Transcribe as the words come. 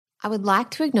I would like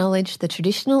to acknowledge the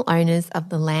traditional owners of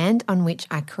the land on which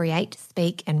I create,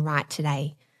 speak and write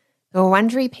today, the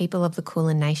Wurundjeri people of the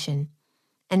Kulin Nation,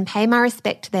 and pay my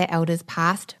respect to their elders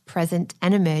past, present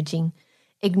and emerging,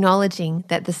 acknowledging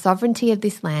that the sovereignty of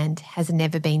this land has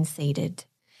never been ceded.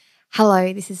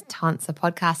 Hello, this is Tonts, a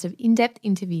podcast of in-depth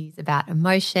interviews about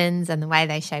emotions and the way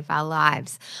they shape our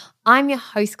lives. I'm your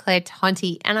host, Claire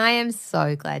Tonti, and I am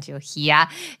so glad you're here.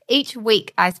 Each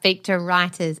week, I speak to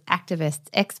writers, activists,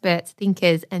 experts,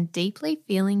 thinkers, and deeply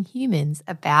feeling humans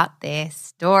about their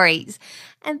stories.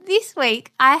 And this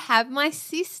week, I have my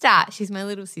sister. She's my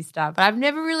little sister, but I've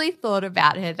never really thought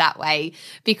about her that way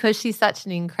because she's such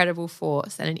an incredible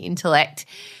force and an intellect.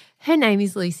 Her name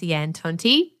is Lucy Ann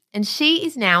Tonti, and she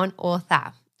is now an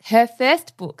author. Her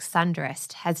first book,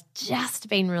 Sundressed, has just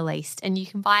been released and you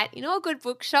can buy it in all good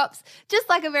bookshops, just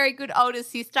like a very good older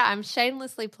sister. I'm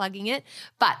shamelessly plugging it,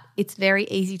 but it's very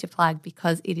easy to plug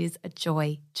because it is a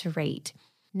joy to read.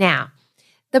 Now,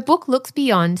 the book looks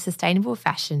beyond sustainable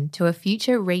fashion to a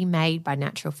future remade by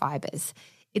natural fibres.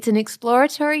 It's an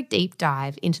exploratory deep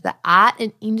dive into the art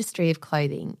and industry of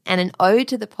clothing and an ode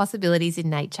to the possibilities in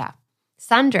nature.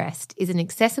 Sundressed is an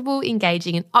accessible,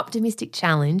 engaging and optimistic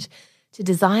challenge to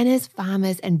designers,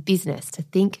 farmers and business to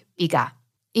think bigger.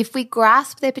 If we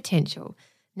grasp their potential,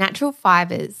 natural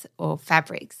fibres or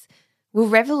fabrics will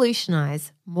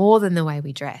revolutionise more than the way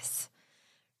we dress.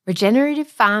 Regenerative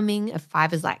farming of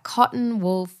fibres like cotton,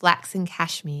 wool, flax and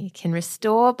cashmere can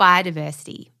restore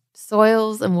biodiversity,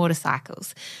 soils and water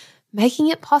cycles, making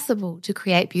it possible to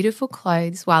create beautiful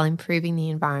clothes while improving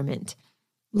the environment.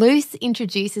 Luce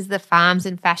introduces the farms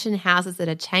and fashion houses that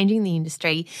are changing the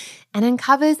industry and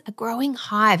uncovers a growing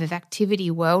hive of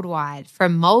activity worldwide,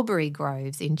 from mulberry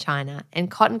groves in China and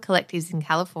cotton collectives in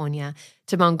California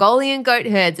to Mongolian goat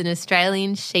herds and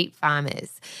Australian sheep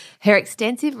farmers. Her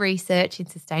extensive research in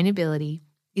sustainability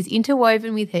is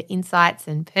interwoven with her insights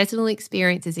and personal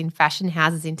experiences in fashion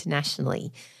houses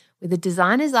internationally. With a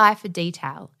designer's eye for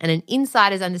detail and an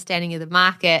insider's understanding of the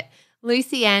market,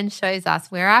 Lucy Ann shows us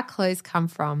where our clothes come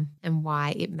from and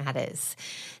why it matters.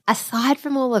 Aside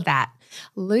from all of that,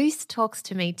 Luce talks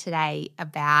to me today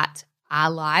about our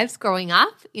lives growing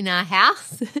up in our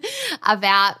house,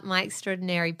 about my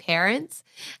extraordinary parents.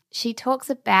 She talks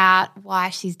about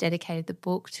why she's dedicated the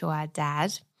book to our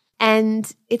dad.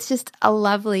 And it's just a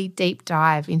lovely deep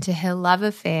dive into her love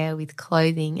affair with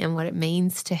clothing and what it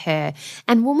means to her,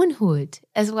 and womanhood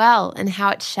as well, and how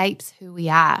it shapes who we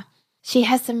are. She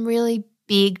has some really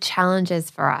big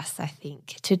challenges for us, I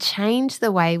think, to change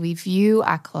the way we view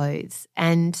our clothes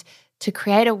and to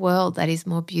create a world that is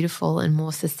more beautiful and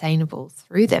more sustainable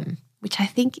through them, which I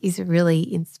think is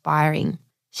really inspiring.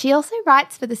 She also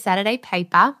writes for the Saturday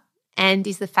paper and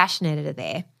is the fashion editor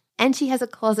there. And she has a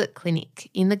closet clinic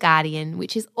in The Guardian,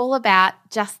 which is all about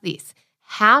just this,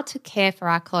 how to care for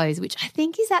our clothes, which I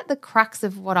think is at the crux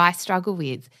of what I struggle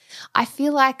with. I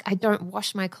feel like I don't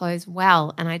wash my clothes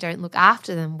well and I don't look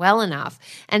after them well enough.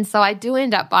 And so I do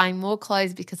end up buying more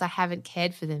clothes because I haven't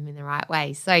cared for them in the right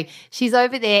way. So she's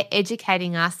over there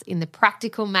educating us in the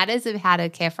practical matters of how to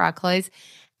care for our clothes.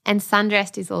 And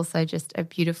Sundressed is also just a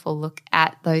beautiful look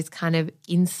at those kind of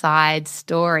inside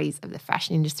stories of the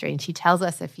fashion industry. And she tells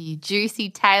us a few juicy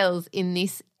tales in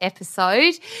this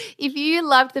episode. If you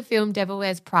loved the film Devil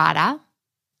Wears Prada,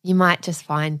 you might just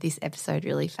find this episode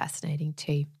really fascinating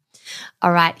too.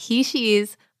 All right, here she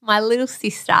is, my little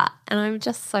sister, and I'm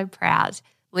just so proud.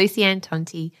 Lucy Ann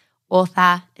Tonti,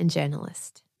 author and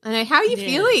journalist. I know, how are you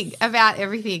feeling about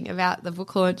everything, about the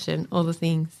book launch and all the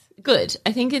things? Good.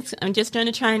 I think I'm just going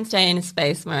to try and stay in a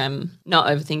space where I'm not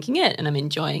overthinking it and I'm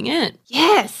enjoying it.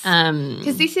 Yes.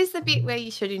 Because this is the bit where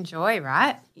you should enjoy,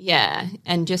 right? Yeah.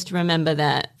 And just remember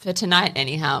that for tonight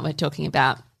anyhow, we're talking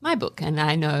about my book and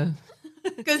I know.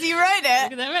 Because you wrote it.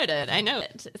 Because I wrote it. I know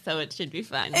it. So it should be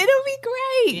fun. It'll be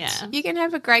great. Yeah. You can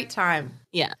have a great time.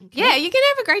 Yeah. Okay. Yeah, you can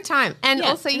have a great time. And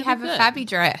also you have a fabby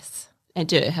dress. I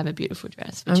do have a beautiful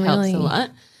dress, which helps a lot.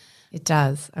 It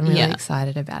does. I'm really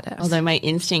excited about it. Although my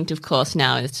instinct, of course,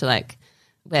 now is to like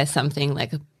wear something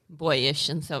like boyish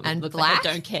and so it looks black. Like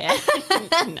I don't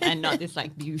care and not this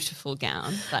like beautiful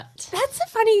gown. But that's a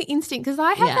funny instinct because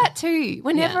I have that too.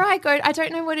 Whenever I go, I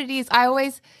don't know what it is. I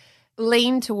always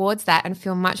lean towards that and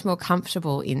feel much more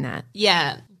comfortable in that.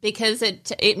 Yeah, because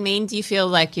it means you feel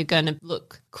like you're going to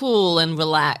look cool and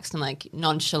relaxed and like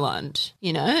nonchalant,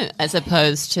 you know, as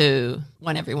opposed to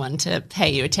want everyone to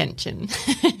pay you attention.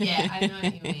 Yeah, I know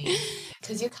what you mean.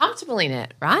 Because you're comfortable in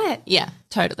it, right? Yeah,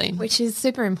 totally. Which is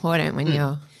super important when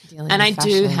you're dealing and with I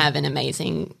fashion. do have an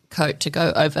amazing coat to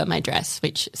go over my dress,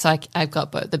 I've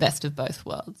got the best of both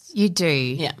worlds. You do.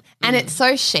 Yeah. And it's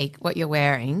so chic what you're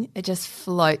wearing. It just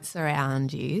floats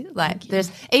around you. Like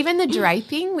there's even the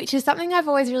draping, which is something I've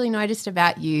always really noticed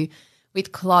about you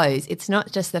with clothes. It's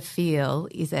not just the feel,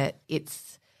 is it?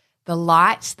 It's the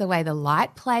light, the way the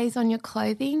light plays on your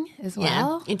clothing as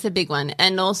well. Yeah, it's a big one.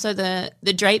 And also the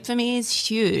drape for me is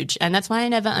huge. And that's why I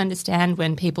never understand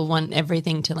when people want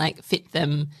everything to like fit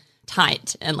them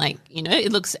tight and like, you know,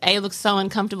 it looks so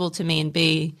uncomfortable to me, and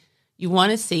B, you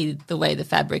want to see the way the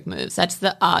fabric moves. That's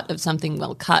the art of something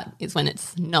well cut, is when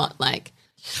it's not like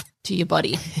to your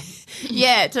body.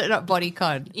 Yeah, it's not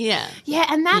bodycon. Yeah. Yeah,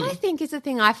 and that I think is the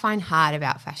thing I find hard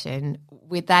about fashion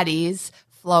with that is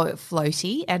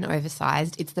floaty and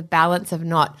oversized. It's the balance of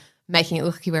not making it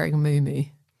look like you're wearing a muumuu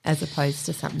as opposed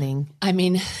to something. I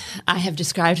mean, I have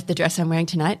described the dress I'm wearing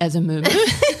tonight as a muumuu.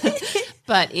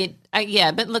 But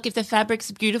but look, if the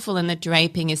fabric's beautiful and the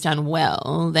draping is done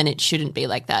well, then it shouldn't be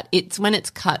like that. It's when it's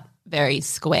cut very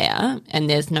square and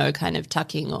there's no kind of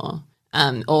tucking or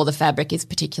the fabric is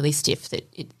particularly stiff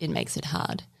that it makes it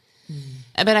hard.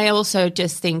 But I also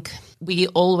just think we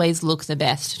always look the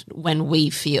best when we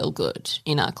feel good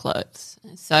in our clothes.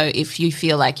 So if you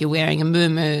feel like you're wearing a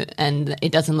muumuu and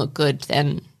it doesn't look good,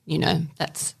 then, you know,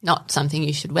 that's not something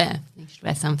you should wear. You should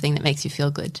wear something that makes you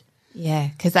feel good. Yeah,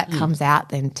 because that comes out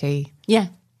then too. Yeah.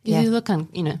 Yeah. You look,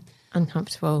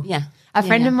 Uncomfortable. Yeah. A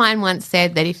friend of mine once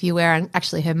said that if you wear,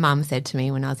 actually her mum said to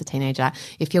me when I was a teenager,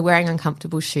 if you're wearing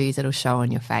uncomfortable shoes, it'll show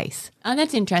on your face. Oh,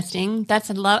 that's interesting.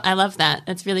 I love that.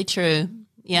 That's really true.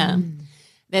 Yeah.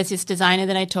 There's this designer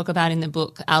that I talk about in the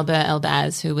book, Albert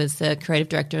Elbaz, who was the creative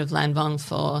director of Lanvin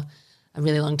for a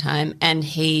really long time, and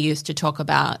he used to talk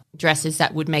about dresses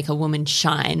that would make a woman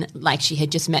shine like she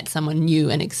had just met someone new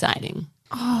and exciting.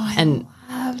 Oh,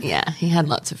 he had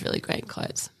lots of really great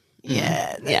quotes.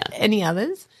 Yeah. Yeah. Any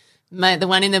others? The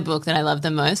one in the book that I love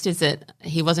the most is that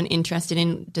he wasn't interested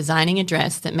in designing a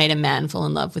dress that made a man fall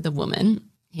in love with a woman.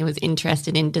 He was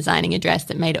interested in designing a dress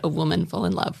that made a woman fall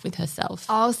in love with herself.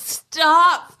 Oh,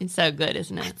 stop. It's so good,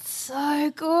 isn't it?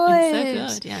 So good. It's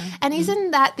so good, yeah. And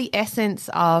isn't that the essence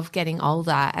of getting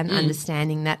older and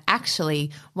understanding that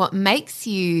actually what makes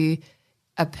you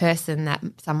a person that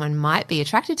someone might be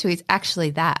attracted to is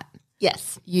actually that.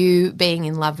 Yes. You being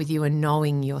in love with you and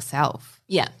knowing yourself.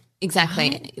 Yeah, exactly.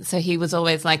 Right. So he was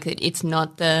always like, it's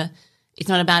not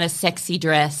about a sexy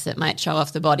dress that might show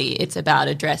off the body. It's about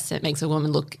a dress that makes a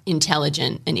woman look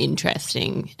intelligent and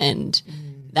interesting, and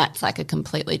that's like a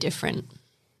completely different,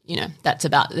 that's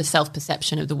about the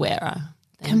self-perception of the wearer.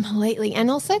 Completely. And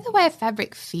also the way a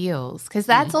fabric feels, because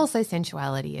that's also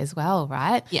sensuality as well,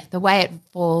 right? Yeah. The way it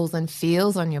falls and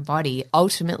feels on your body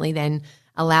ultimately then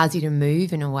allows you to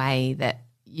move in a way that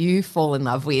you fall in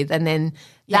love with, and then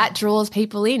that draws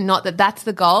people in. Not that that's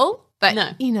the goal, but,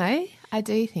 I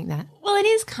do think that. Well, it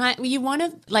is you want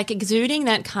to, like, exuding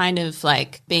that kind of,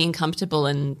 like, being comfortable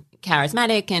and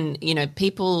charismatic, and,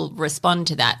 people respond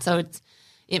to that. So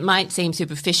it might seem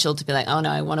superficial to be like, oh, no,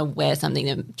 I want to wear something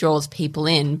that draws people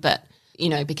in, but,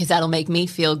 because that'll make me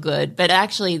feel good. But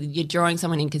actually you're drawing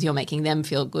someone in because you're making them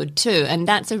feel good too. And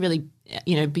that's a really,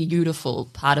 beautiful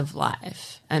part of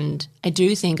life. And I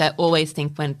always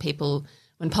think when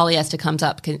polyester comes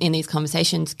up in these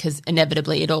conversations, because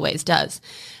inevitably it always does,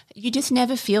 you just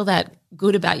never feel that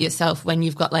good about yourself when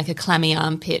you've got like a clammy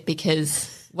armpit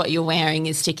because what you're wearing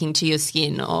is sticking to your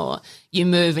skin, or you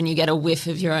move and you get a whiff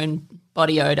of your own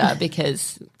body odor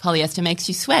because polyester makes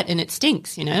you sweat and it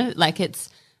stinks, like it's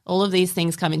all of these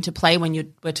things come into play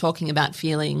when we're talking about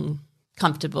feeling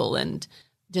comfortable and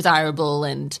desirable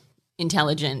and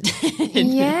intelligent.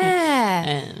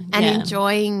 And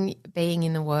enjoying being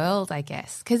in the world, I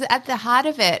guess. Because at the heart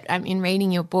of it, in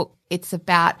reading your book, it's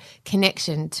about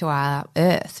connection to our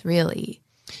earth, really.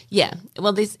 Yeah.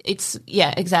 Well,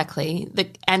 exactly.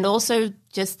 And also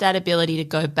just that ability to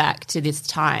go back to this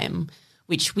time,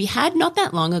 which we had not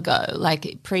that long ago,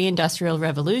 like pre-industrial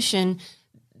revolution.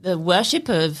 The worship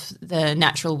of the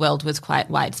natural world was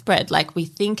quite widespread. Like, we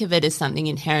think of it as something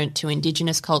inherent to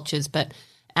Indigenous cultures, but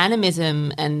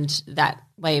animism and that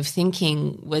way of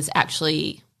thinking was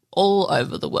actually all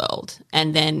over the world.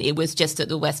 And then it was just that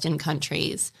the Western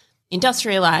countries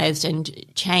industrialized and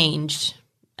changed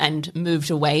and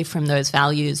moved away from those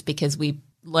values because we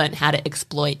learned how to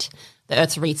exploit the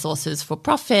Earth's resources for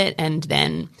profit. And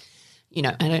then,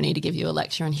 I don't need to give you a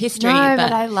lecture on history. No,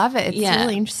 but I love it. It's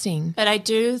really interesting. But I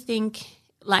do think,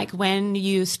 like, when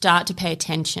you start to pay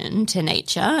attention to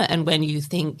nature and when you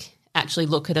actually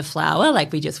look at a flower,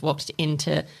 like we just walked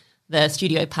into the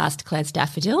studio past Claire's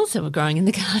daffodils that were growing in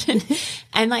the garden,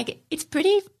 and like it's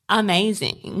pretty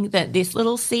amazing that this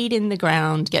little seed in the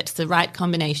ground gets the right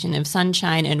combination of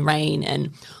sunshine and rain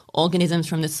and organisms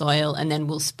from the soil, and then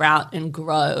will sprout and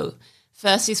grow.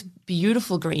 First this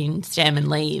beautiful green stem and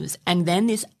leaves, and then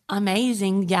this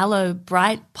amazing yellow,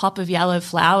 bright pop of yellow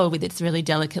flower with its really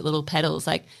delicate little petals.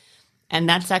 And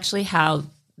that's actually how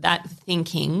that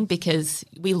thinking, because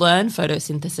we learn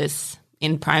photosynthesis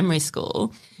in primary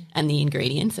school and the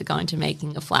ingredients that go into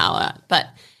making a flower, but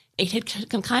it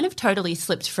had kind of totally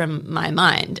slipped from my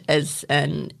mind as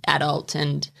an adult.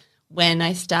 And when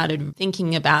I started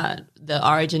thinking about the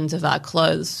origins of our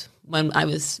clothes, when I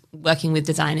was working with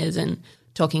designers and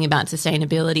talking about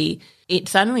sustainability, it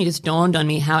suddenly just dawned on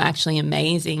me how actually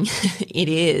amazing it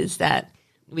is that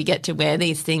we get to wear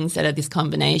these things that are this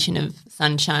combination of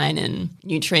sunshine and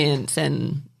nutrients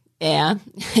and air,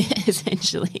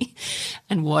 essentially,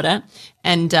 and water.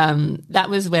 And that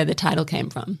was where the title came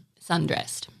from,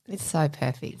 Sundressed. It's so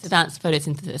perfect. It's about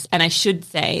photosynthesis. And I should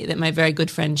say that my very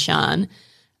good friend Sian,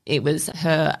 it was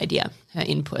her idea, her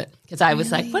input, because I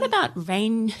was like, what about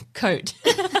raincoat?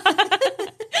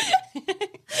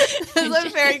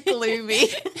 It's very gloomy.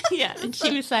 Yeah, and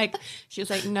she was like,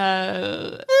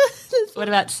 no, what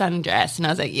about sundress? And I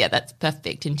was like, yeah, that's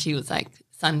perfect. And she was like,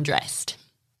 sundressed.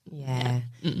 Yeah.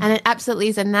 And it absolutely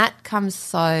is. And that comes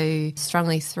so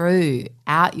strongly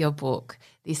throughout your book,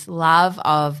 this love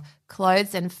of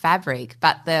clothes and fabric,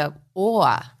 but the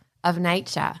awe of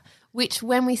nature, which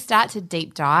when we start to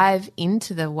deep dive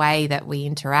into the way that we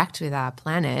interact with our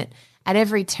planet, at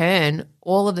every turn,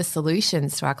 all of the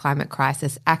solutions to our climate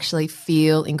crisis actually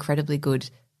feel incredibly good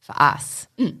for us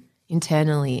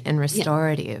internally and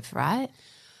restorative, right?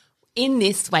 In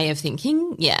this way of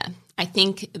thinking, yeah. I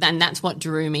think then that's what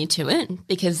drew me to it,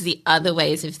 because the other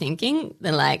ways of thinking,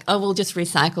 they're like, oh, we'll just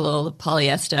recycle all the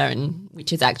polyester, and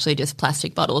which is actually just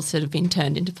plastic bottles that have been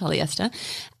turned into polyester.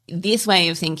 This way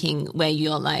of thinking where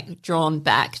you're like drawn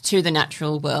back to the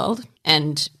natural world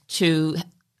and to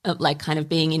like kind of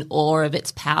being in awe of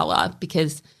its power,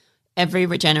 because every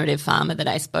regenerative farmer that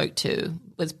I spoke to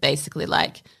was basically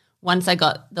like, once I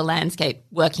got the landscape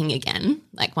working again,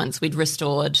 like once we'd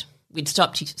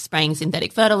stopped spraying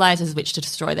synthetic fertilizers, which to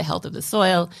destroy the health of the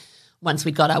soil. Once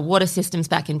we'd got our water systems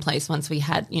back in place, once we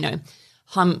had,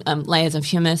 layers of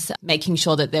humus, making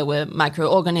sure that there were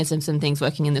microorganisms and things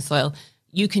working in the soil,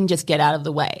 you can just get out of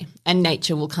the way and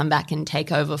nature will come back and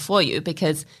take over for you.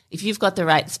 Because if you've got the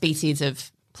right species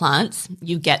of plants,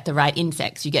 you get the right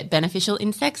insects, you get beneficial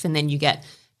insects, and then you get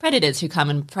predators who come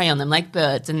and prey on them, like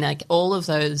birds, and like all of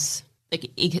those,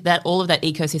 all of that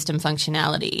ecosystem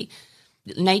functionality.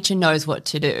 Nature knows what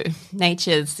to do.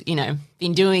 Nature's,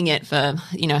 been doing it for,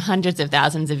 hundreds of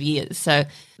thousands of years. So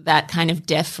that kind of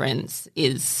deference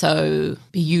is so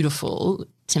beautiful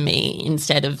to me,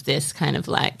 instead of this kind of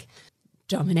like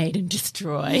dominate and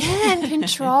destroy. Yeah, and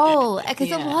control.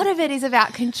 Because a lot of it is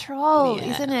about control,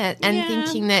 isn't it? And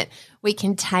thinking that we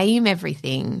can tame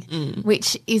everything,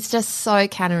 which is just so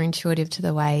counterintuitive to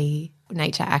the way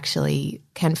nature actually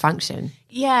can function.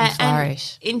 Yeah, and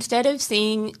flourish. And instead of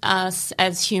seeing us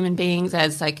as human beings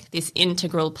as like this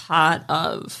integral part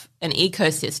of an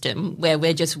ecosystem where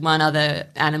we're just one other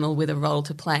animal with a role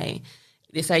to play,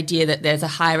 this idea that there's a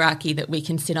hierarchy that we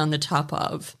can sit on the top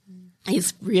of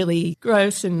is really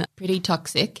gross and pretty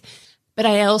toxic. But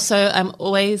I'm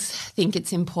always think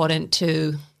it's important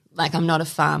to, like, I'm not a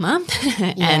farmer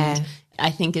and I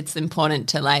think it's important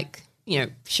to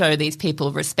show these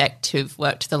people respect who've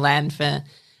worked the land for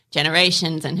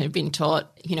generations and who've been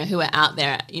taught, who are out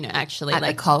there, actually at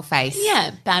the coalface. Yeah,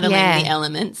 battling the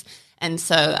elements. And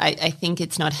so I think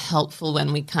it's not helpful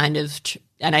when we kind of,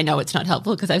 and I know it's not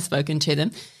helpful because I've spoken to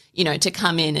them, to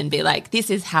come in and be like, this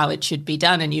is how it should be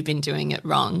done and you've been doing it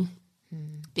wrong.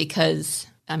 Because,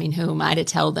 who am I to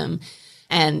tell them?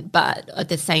 But at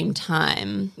the same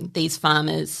time, these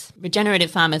farmers,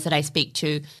 regenerative farmers that I speak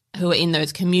to who are in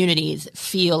those communities,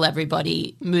 feel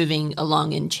everybody moving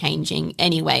along and changing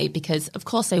anyway, because of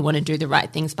course they want to do the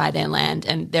right things by their land,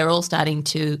 and they're all starting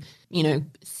to,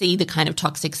 see the kind of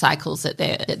toxic cycles that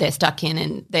they're stuck in,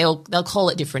 and they'll call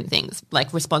it different things,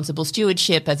 like responsible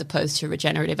stewardship as opposed to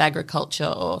regenerative agriculture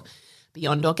or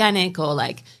beyond organic or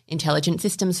like intelligent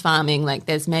systems farming. Like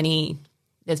there's many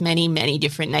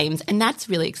different names, and that's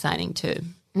really exciting too.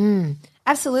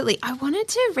 Absolutely. I wanted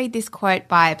to read this quote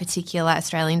by a particular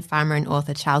Australian farmer and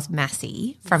author, Charles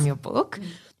Massey, from your book.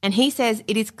 And he says,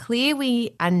 "It is clear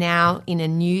we are now in a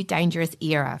new dangerous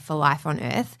era for life on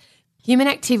Earth. Human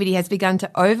activity has begun to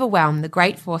overwhelm the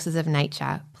great forces of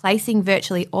nature, placing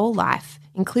virtually all life,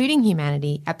 including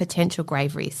humanity, at potential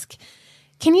grave risk."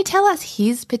 Can you tell us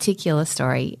his particular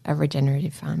story of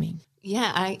regenerative farming?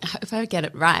 Yeah, I hope I get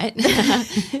it right.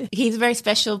 He's a very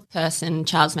special person,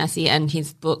 Charles Massey, and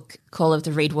his book, Call of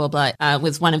the Reed Warbler,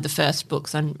 was one of the first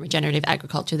books on regenerative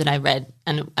agriculture that I read,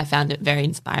 and I found it very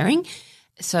inspiring.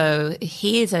 So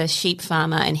he is a sheep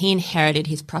farmer, and he inherited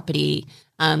his property.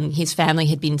 His family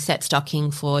had been set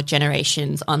stocking for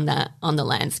generations on the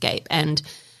landscape, and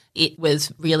it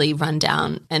was really run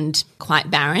down and quite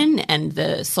barren, and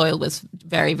the soil was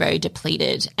very, very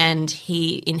depleted. And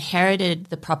he inherited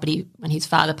the property when his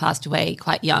father passed away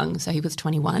quite young, so he was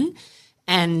 21.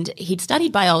 And he'd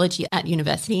studied biology at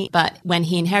university, but when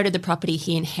he inherited the property,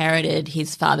 he inherited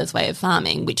his father's way of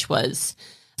farming, which was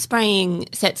spraying,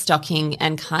 set stocking,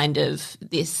 and kind of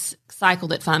this cycle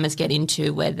that farmers get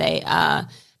into where they are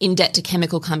in debt to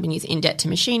chemical companies, in debt to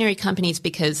machinery companies,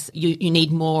 because you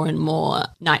need more and more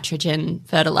nitrogen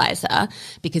fertilizer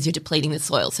because you're depleting the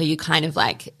soil. So you kind of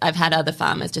like, I've had other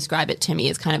farmers describe it to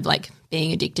me as kind of like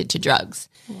being addicted to drugs.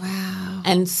 Wow.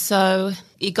 And so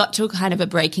it got to a kind of a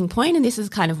breaking point, and this is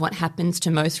kind of what happens to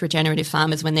most regenerative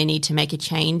farmers when they need to make a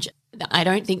change. I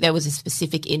don't think there was a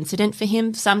specific incident for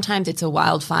him. Sometimes it's a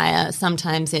wildfire,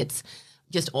 sometimes it's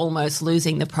just almost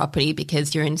losing the property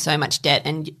because you're in so much debt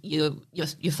and your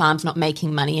farm's not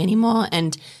making money anymore.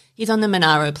 And he's on the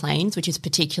Monaro Plains, which is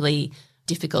particularly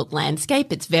difficult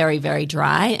landscape. It's very, very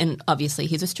dry, and obviously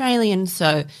he's Australian,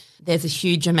 so there's a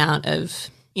huge amount of,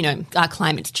 our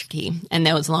climate's tricky, and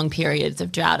there was long periods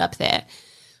of drought up there.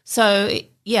 So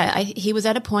he was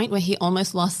at a point where he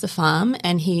almost lost the farm,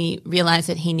 and he realised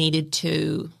that he needed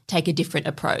to take a different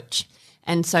approach.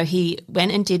 And so he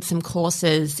went and did some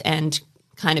courses, and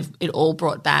kind of it all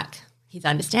brought back his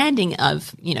understanding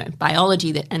of,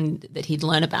 biology that he'd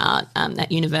learned about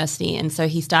at university. And so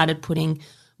he started putting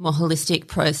more holistic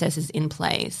processes in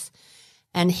place.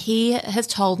 And he has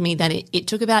told me that it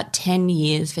took about 10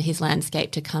 years for his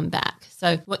landscape to come back.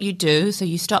 So what you do, so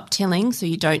you stop tilling, so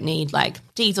you don't need like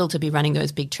diesel to be running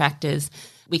those big tractors.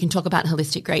 We can talk about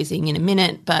holistic grazing in a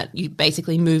minute, but you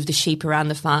basically move the sheep around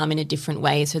the farm in a different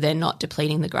way so they're not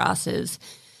depleting the grasses.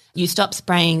 You stop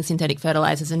spraying synthetic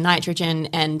fertilizers and nitrogen,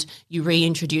 and you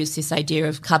reintroduce this idea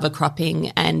of cover cropping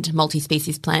and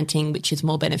multi-species planting, which is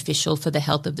more beneficial for the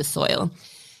health of the soil.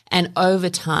 And over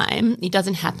time, it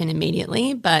doesn't happen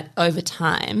immediately, but over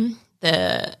time,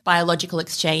 the biological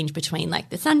exchange between like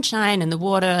the sunshine and the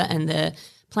water and the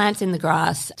plants in the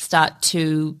grass start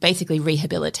to basically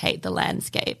rehabilitate the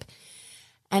landscape.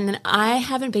 And then I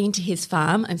haven't been to his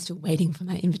farm. I'm still waiting for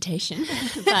my invitation.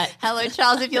 But hello,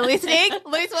 Charles, if you're listening,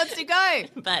 Luce wants to go.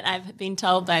 But I've been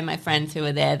told by my friends who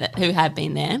are there, who have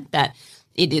been there, that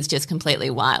it is just completely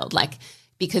wild. Like,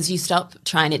 because you stop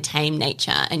trying to tame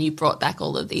nature and you brought back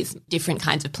all of these different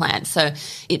kinds of plants. So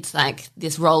it's like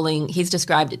this rolling, he's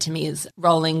described it to me as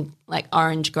rolling like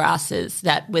orange grasses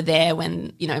that were there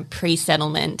when,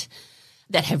 pre-settlement,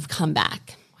 that have come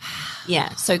back. Yeah.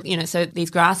 So, so these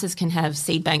grasses can have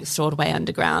seed banks stored away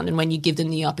underground, and when you give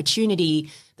them the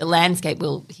opportunity, the landscape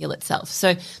will heal itself.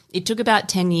 So it took about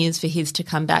 10 years for his to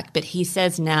come back, but he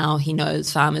says now he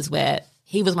knows farmers where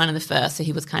he was one of the first, so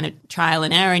he was kind of trial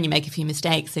and error, and you make a few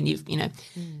mistakes and you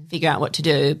figure out what to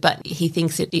do. But he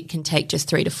thinks it can take just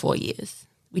 3 to 4 years,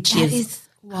 which is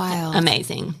wild.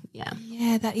 Amazing. Yeah.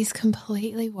 Yeah, that is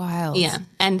completely wild. Yeah.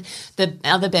 And the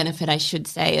other benefit I should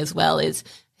say as well is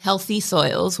healthy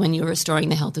soils, when you're restoring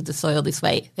the health of the soil this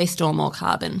way, they store more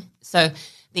carbon. So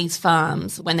these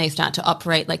farms, when they start to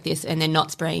operate like this and they're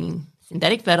not spraying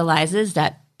synthetic fertilizers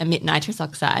that emit nitrous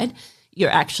oxide, you're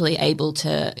actually able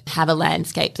to have a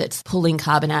landscape that's pulling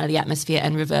carbon out of the atmosphere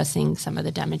and reversing some of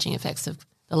the damaging effects of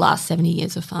the last 70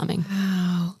 years of farming.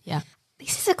 Wow. Yeah.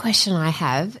 This is a question I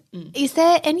have. Is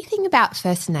there anything about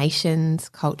First Nations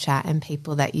culture and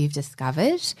people that you've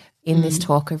discovered in this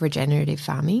talk of regenerative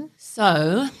farming?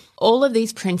 So all of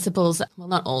these principles, well,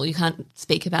 not all, you can't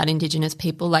speak about Indigenous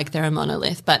people like they're a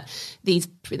monolith, but the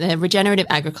regenerative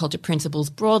agriculture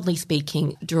principles, broadly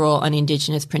speaking, draw on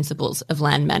Indigenous principles of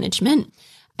land management,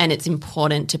 and it's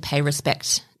important to pay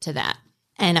respect to that.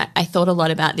 And I thought a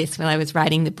lot about this when I was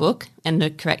writing the book, and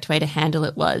the correct way to handle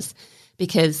it was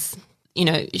because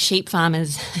sheep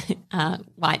farmers are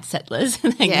white settlers.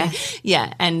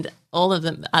 Yeah. And all of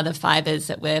the other fibres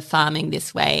that we're farming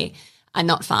this way are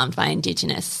not farmed by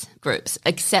Indigenous groups,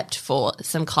 except for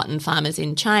some cotton farmers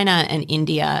in China and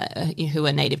India who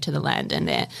are native to the land, and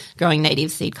they're growing native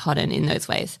seed cotton in those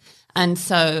ways. And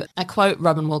so I quote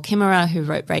Robin Wall Kimmerer, who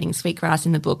wrote Braiding Sweetgrass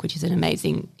in the book, which is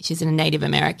she's a Native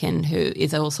American who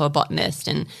is also a botanist,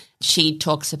 and she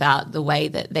talks about the way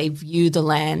that they view the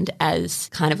land as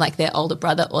kind of like their older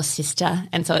brother or sister.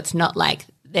 And so it's not like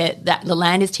that the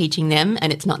land is teaching them,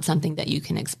 and it's not something that you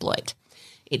can exploit.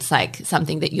 it's like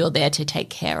something that you're there to take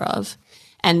care of.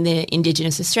 And the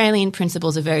Indigenous Australian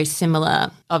principles are very similar.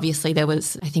 Obviously, there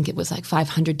was, I think it was like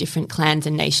 500 different clans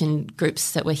and nation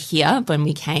groups that were here when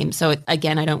we came. So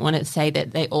again, I don't want to say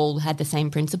that they all had the same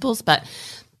principles, but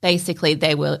basically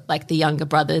they were like the younger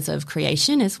brothers of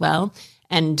creation as well.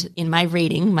 And in my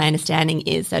reading, my understanding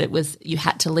is that it was you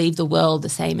had to leave the world the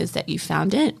same as that you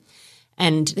found it.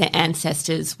 And their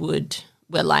ancestors were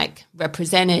like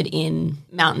represented in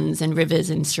mountains and rivers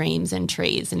and streams and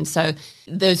trees. And so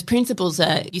those principles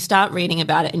are, you start reading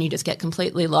about it and you just get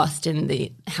completely lost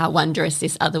in how wondrous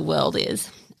this other world is.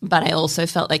 But I also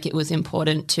felt like it was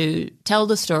important to tell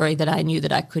the story that I knew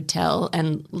that I could tell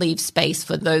and leave space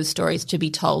for those stories to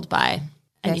be told by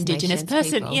an Indigenous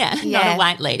person, not a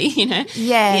white lady, you know.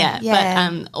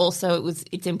 But also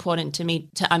it's important to me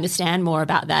to understand more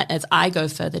about that as I go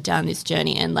further down this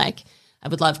journey, and like I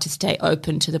would love to stay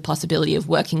open to the possibility of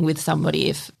working with somebody,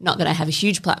 if not that I have a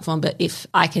huge platform, but if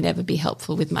I can ever be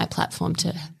helpful with my platform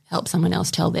to help someone else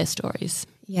tell their stories.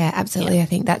 Yeah, absolutely. Yeah. I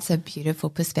think that's a beautiful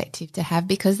perspective to have,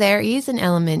 because there is an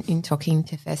element in talking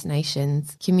to First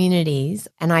Nations communities,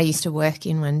 and I used to work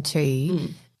in one too,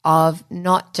 of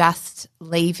not just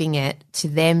leaving it to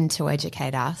them to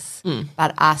educate us,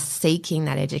 but us seeking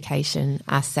that education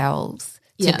ourselves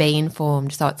to be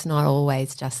informed. So it's not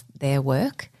always just their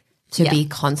work. To be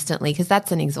constantly, because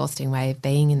that's an exhausting way of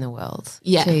being in the world.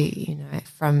 Yeah. Too, you know,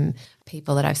 from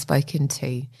people that I've spoken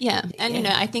to. Yeah. And, you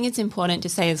know, I think it's important to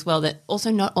say as well that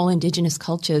also not all Indigenous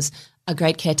cultures are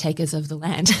great caretakers of the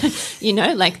land. You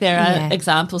know, like there are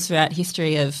examples throughout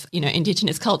history of, you know,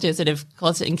 Indigenous cultures that have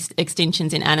caused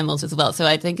extinctions in animals as well. So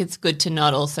I think it's good to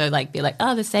not also like be like,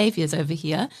 oh, the saviours over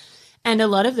here. And a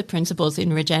lot of the principles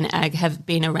in Regen Ag have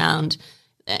been around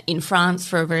in France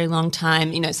for a very long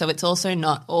time, you know, so it's also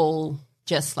not all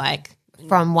just like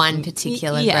from one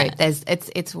particular group.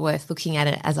 It's worth looking at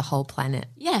it as a whole planet,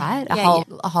 right?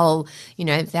 A whole, you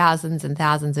know, thousands and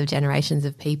thousands of generations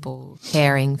of people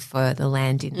caring for the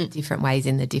land in different ways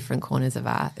in the different corners of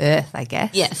our earth, I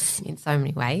guess. Yes. In so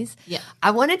many ways. Yeah.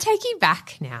 I want to take you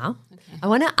back now. Okay. I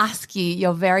want to ask you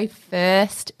your very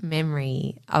first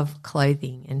memory of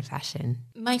clothing and fashion.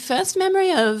 My first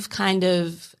memory of kind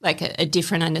of like a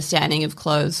different understanding of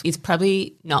clothes is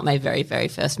probably not my very, very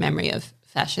first memory of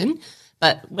fashion.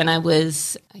 But when I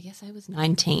was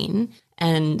 19,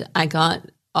 and I got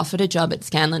offered a job at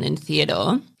Scanlon and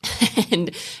Theodore,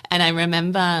 and I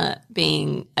remember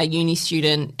being a uni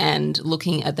student and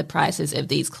looking at the prices of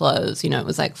these clothes. You know, it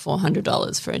was like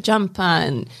 $400 for a jumper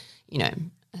and, you know,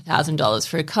 $1,000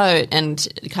 for a coat, and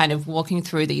kind of walking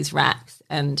through these racks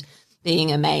and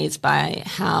being amazed by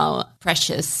how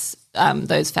precious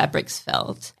those fabrics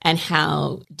felt, and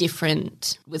how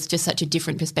different was just such a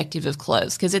different perspective of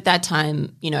clothes. Because at that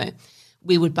time, you know,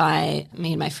 me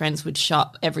and my friends would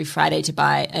shop every Friday to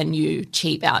buy a new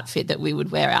cheap outfit that we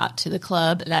would wear out to the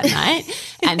club that night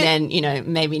and then, you know,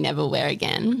 maybe never wear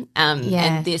again.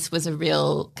 And this was a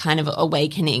real kind of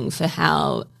awakening for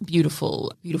how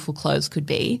beautiful clothes could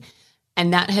be.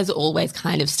 And that has always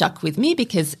kind of stuck with me,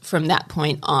 because from that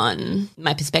point on,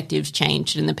 my perspectives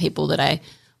changed and the people that I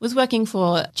was working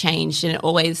for changed, and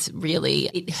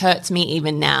it hurts me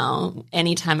even now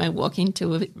anytime I walk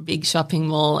into a big shopping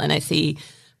mall and I see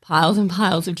piles and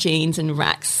piles of jeans and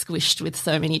racks squished with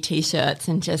so many T-shirts,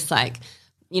 and just like,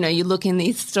 you know, you look in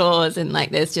these stores and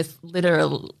like there's just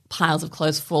literal piles of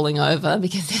clothes falling over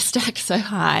because they're stacked so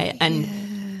high.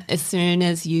 And as soon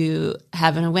as you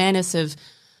have an awareness of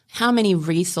how many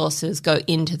resources go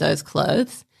into those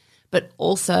clothes, but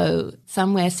also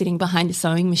somewhere sitting behind a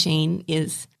sewing machine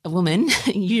is a woman,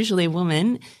 usually a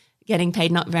woman, getting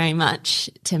paid not very much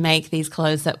to make these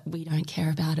clothes that we don't care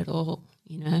about at all,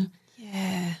 you know?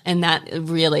 Yeah. And that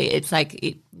really, it's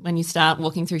like when you start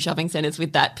walking through shopping centres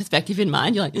with that perspective in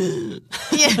mind, you're like,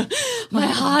 my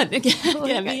heart,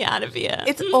 get me out of here.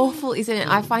 It's awful, isn't it?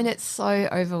 I find it so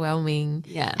overwhelming.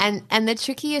 Yeah. And the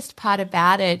trickiest part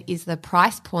about it is the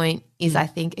price point is, I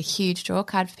think, a huge draw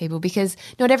card for people, because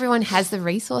not everyone has the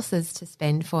resources to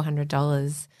spend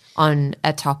 $400 on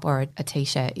a top or a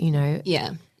T-shirt, you know?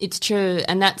 Yeah, it's true.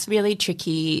 And that's really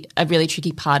tricky, a really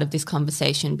tricky part of this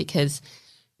conversation, because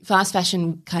fast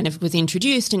fashion kind of was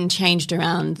introduced and changed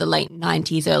around the late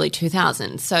 90s, early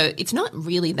 2000s. So it's not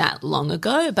really that long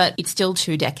ago, but it's still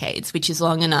 2 decades, which is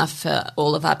long enough for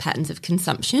all of our patterns of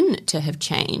consumption to have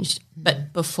changed.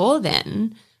 But before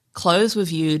then, clothes were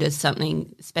viewed as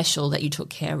something special that you took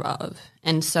care of.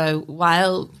 And so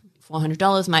while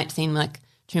 $400 might seem like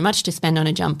too much to spend on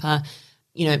a jumper,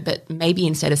 you know, but maybe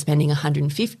instead of spending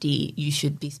 $150, you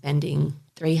should be spending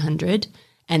 $300.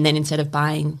 And then instead of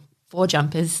buying 4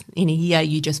 jumpers in a year,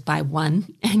 you just buy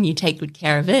one and you take good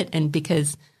care of it. And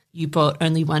because you bought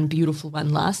only one beautiful one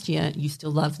last year, you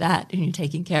still love that and you're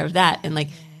taking care of that. And like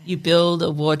you build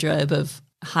a wardrobe of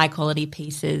high quality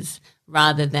pieces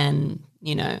rather than,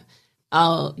 you know,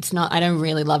 oh, it's not, I don't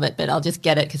really love it, but I'll just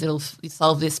get it because it'll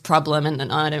solve this problem. And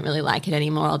oh, I don't really like it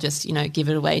anymore. I'll just, you know, give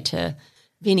it away to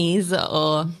Vinnie's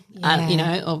or, you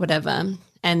know, or whatever.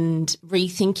 And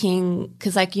rethinking,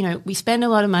 because like, you know, we spend a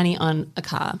lot of money on a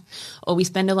car or we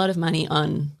spend a lot of money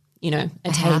on, you know, a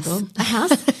table, a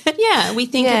house. Yeah, we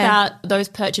think about those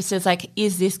purchases like,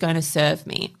 is this going to serve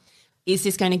me? Is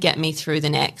this going to get me through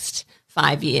the next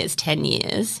 5 years, 10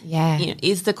 years? Yeah. You know,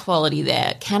 is the quality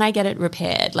there? Can I get it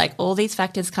repaired? Like all these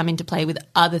factors come into play with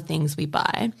other things we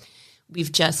buy.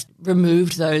 We've just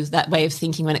removed that way of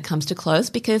thinking when it comes to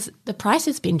clothes because the price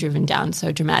has been driven down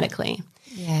so dramatically.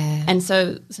 Yeah. And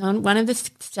so one of the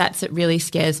stats that really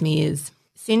scares me is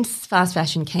since fast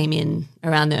fashion came in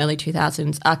around the early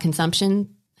 2000s, our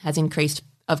consumption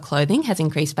of clothing has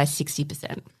increased by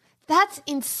 60%. That's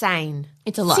insane.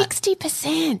 It's a lot.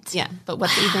 60%. Yeah. But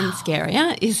what's even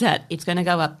scarier is that it's going to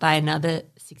go up by another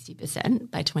 60%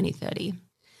 by 2030.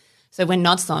 So we're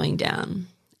not slowing down.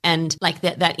 And like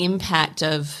that impact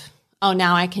of, oh,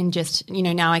 now I can just, you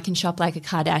know, now I can shop like a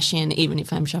Kardashian even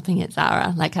if I'm shopping at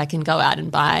Zara. Like I can go out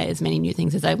and buy as many new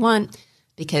things as I want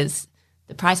because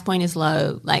the price point is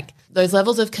low. Like those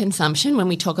levels of consumption, when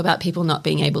we talk about people not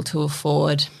being able to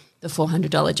afford the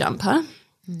 $400 jumper,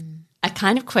 I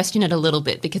kind of question it a little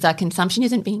bit because our consumption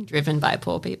isn't being driven by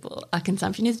poor people. Our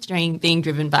consumption is being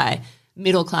driven by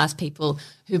middle-class people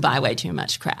who buy way too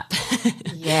much crap.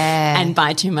 Yeah. And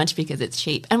buy too much because it's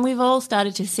cheap. And we've all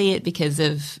started to see it because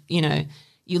of, you know,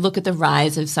 you look at the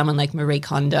rise of someone like Marie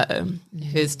Kondo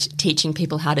who's teaching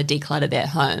people how to declutter their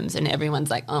homes and everyone's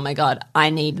like, oh, my God, I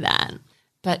need that.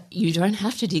 But you don't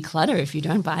have to declutter if you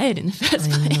don't buy it in the first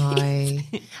place. I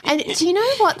know. And do you know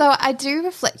what, though? I do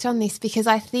reflect on this because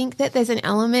I think that there's an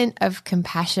element of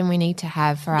compassion we need to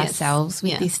have for ourselves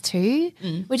with this too.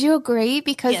 Would you agree?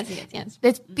 Because yes.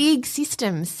 there's big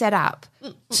systems set up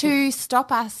to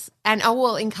stop us and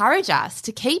encourage us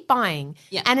to keep buying.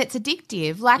 Yeah. And it's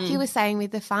addictive. Like you were saying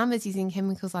with the farmers using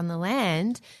chemicals on the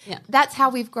land, Yeah. that's how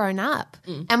we've grown up.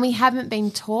 And we haven't been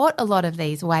taught a lot of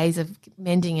these ways of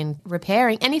mending and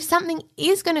repairing. And if something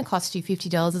is going to cost you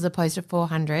 $50 as opposed to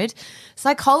 $400,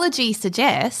 psychology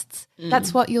suggests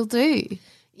that's what you'll do.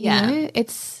 Yeah. You know?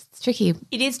 It's tricky.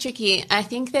 It is tricky. I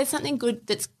think there's something good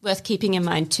that's worth keeping in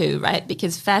mind too, right?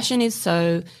 Because fashion is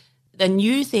the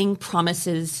new thing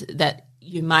promises that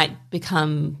you might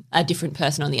become a different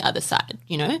person on the other side,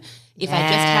 you know? If I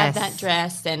just have that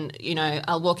dress, then, you know,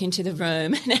 I'll walk into the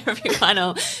room and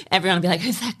everyone will be like,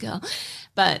 who's that girl?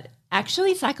 But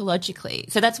actually psychologically,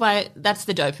 so that's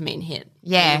the dopamine hit.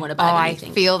 Yeah. You want to buy I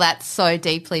feel that so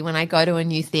deeply. When I go to a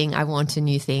new thing, I want a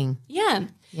new thing. Yeah.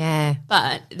 Yeah.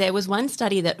 But there was one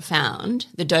study that found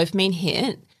the dopamine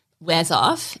hit wears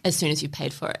off as soon as you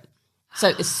paid for it. So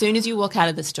as soon as you walk out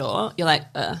of the store, you're like,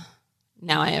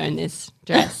 now I own this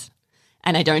dress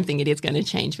and I don't think it is going to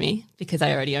change me because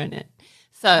I already own it.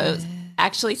 So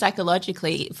actually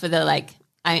psychologically for the like,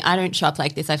 I don't shop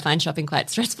like this. I find shopping quite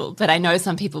stressful, but I know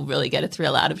some people really get a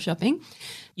thrill out of shopping.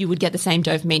 You would get the same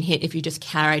dopamine hit if you just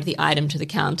carried the item to the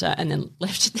counter and then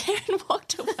left it there and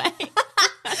walked away.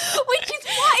 Which is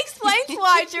what explains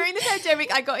why during the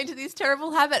pandemic I got into this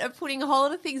terrible habit of putting a whole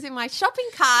lot of things in my shopping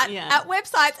cart at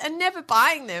websites and never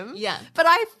buying them. Yeah. But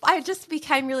I just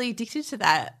became really addicted to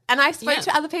that. And I spoke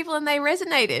to other people and they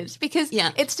resonated because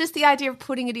it's just the idea of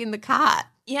putting it in the cart.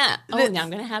 Yeah. Oh, now I'm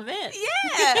going to have it.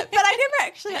 Yeah. But I never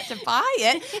actually had to buy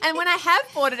it. And when I have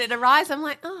bought it, it arrives, I'm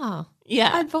like, oh,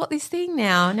 yeah, I bought this thing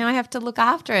now. Now I have to look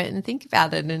after it and think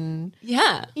about it and, you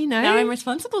know. Now I'm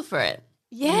responsible for it.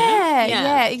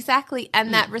 Yeah, exactly.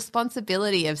 And that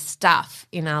responsibility of stuff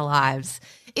in our lives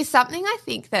is something I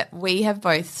think that we have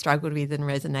both struggled with and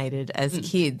resonated as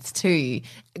kids too,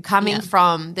 coming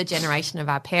from the generation of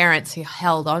our parents who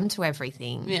held on to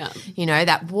everything. Yeah. You know,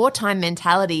 that wartime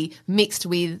mentality mixed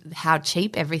with how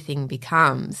cheap everything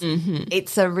becomes. Mm-hmm.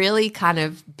 It's a really kind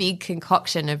of big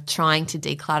concoction of trying to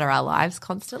declutter our lives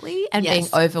constantly and being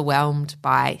overwhelmed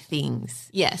by things.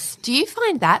 Yes. Do you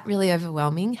find that really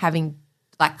overwhelming, having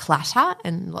like clutter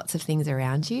and lots of things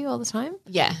around you all the time?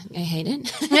 Yeah, I hate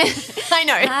it. I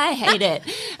know. I hate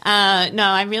it. No,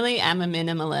 I really am a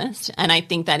minimalist, and I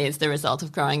think that is the result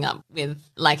of growing up with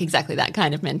like exactly that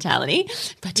kind of mentality,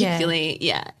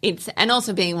 particularly, it's and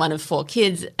also being one of 4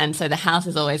 kids, and so the house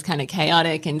is always kind of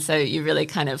chaotic, and so you really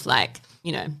kind of like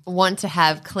want to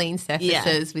have clean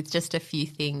surfaces with just a few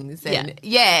things. And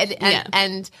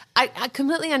and I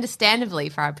completely understandably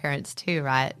for our parents too,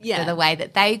 right? Yeah. For the way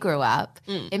that they grew up,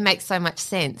 it makes so much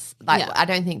sense. Like I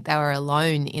don't think they were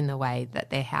alone in the way that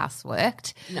their house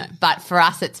worked. No. But for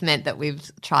us, it's meant that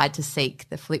we've tried to seek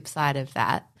the flip side of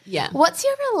that. Yeah. What's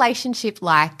your relationship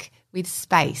like with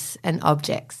space and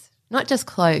objects? Not just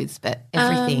clothes, but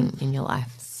everything in your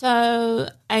life. So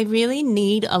I really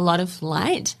need a lot of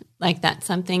light. Like that's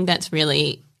something that's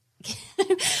really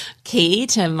key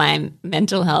to my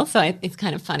mental health. So it's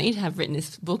kind of funny to have written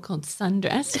this book called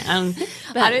Sundressed.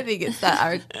 But I don't think it's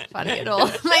that funny at all.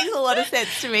 It makes a lot of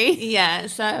sense to me. Yeah,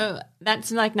 so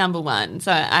that's like number one.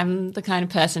 So I'm the kind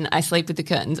of person, I sleep with the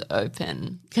curtains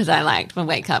open because I like to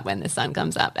wake up when the sun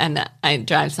comes up, and I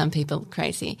drive some people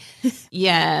crazy.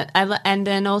 Yeah, and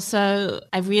then also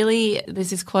there's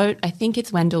this quote, I think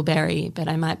it's Wendell Berry, but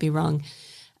I might be wrong,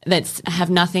 that's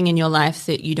have nothing in your life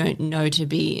that you don't know to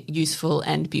be useful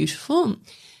and beautiful.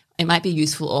 It might be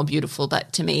useful or beautiful,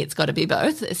 but to me it's got to be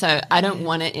both. So I don't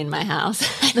want it in my house.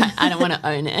 I don't want to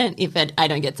own it if I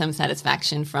don't get some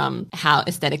satisfaction from how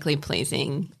aesthetically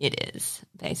pleasing it is,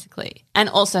 basically, and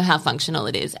also how functional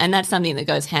it is. And that's something that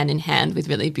goes hand in hand with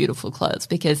really beautiful clothes,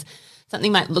 because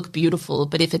something might look beautiful,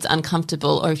 but if it's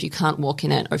uncomfortable or if you can't walk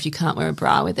in it or if you can't wear a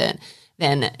bra with it,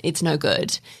 then it's no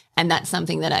good. And that's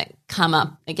something that I come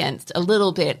up against a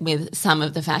little bit with some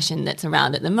of the fashion that's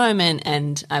around at the moment.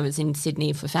 And I was in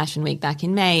Sydney for Fashion Week back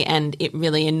in May, and it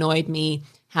really annoyed me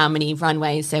how many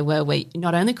runways there were where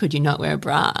not only could you not wear a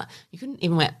bra, you couldn't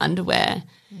even wear underwear.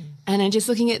 And I'm just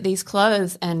looking at these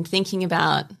clothes and thinking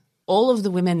about all of the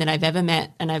women that I've ever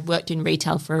met, and I've worked in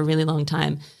retail for a really long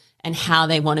time, and how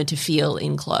they wanted to feel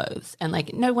in clothes. And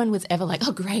like no one was ever like,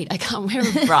 oh great, I can't wear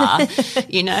a bra,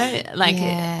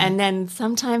 and then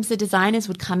sometimes the designers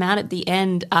would come out at the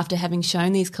end after having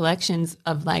shown these collections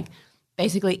of like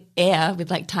basically air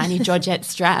with like tiny Georgette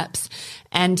straps,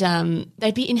 and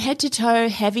they'd be in head to toe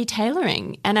heavy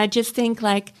tailoring. And I just think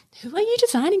like, who are you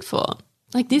designing for?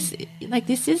 Like this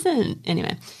isn't,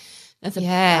 anyway, that's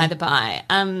by the by.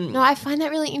 No, I find that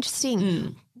really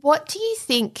interesting. What do you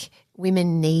think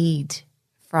women need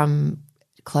from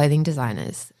clothing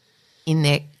designers in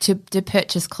their to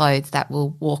purchase clothes that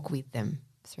will walk with them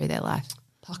through their life?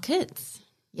 Pockets.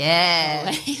 Yeah.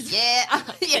 Always. Yeah.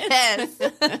 Yes.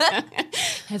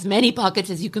 As many pockets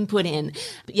as you can put in.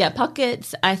 But yeah,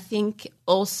 pockets, I think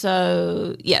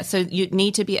also, so you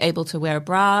need to be able to wear a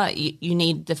bra. You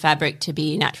need the fabric to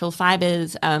be natural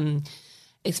fibers,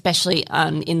 especially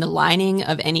in the lining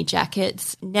of any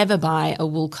jackets. Never buy a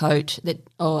wool coat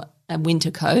or a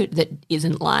winter coat that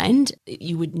isn't lined.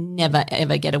 You would never,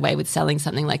 ever get away with selling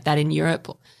something like that in Europe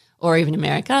or even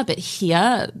America. But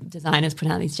here, designers put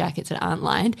out these jackets that aren't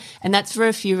lined. And that's for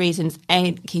a few reasons. A,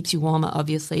 it keeps you warmer,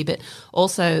 obviously, but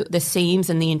also the seams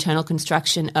and the internal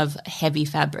construction of heavy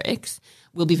fabrics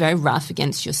will be very rough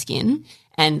against your skin,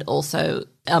 and also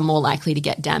are more likely to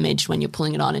get damaged when you're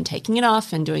pulling it on and taking it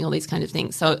off and doing all these kind of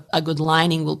things. So a good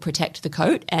lining will protect the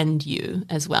coat and you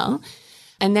as well.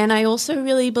 And then I also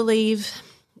really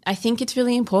I think it's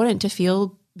really important to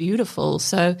feel beautiful.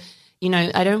 So,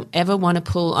 I don't ever want to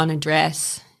pull on a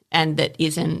dress and that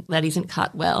isn't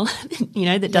cut well,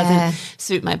 that doesn't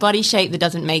suit my body shape, that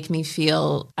doesn't make me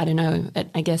feel, I don't know,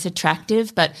 I guess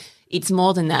attractive. But it's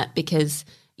more than that, because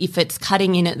if it's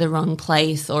cutting in at the wrong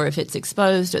place, or if it's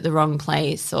exposed at the wrong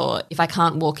place, or if I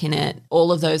can't walk in it,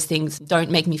 all of those things don't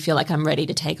make me feel like I'm ready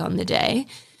to take on the day.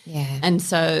 Yeah. And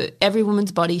so every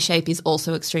woman's body shape is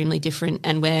also extremely different,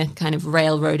 and we're kind of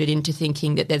railroaded into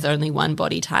thinking that there's only one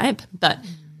body type. But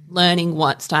learning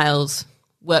what styles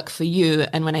work for you,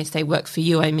 and when I say work for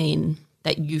you, I mean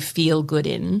that you feel good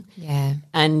in,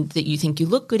 and that you think you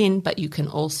look good in, but you can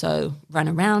also run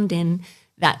around in,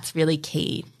 that's really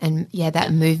key. And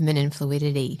that movement and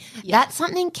fluidity. Yeah. That's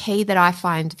something key that I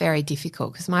find very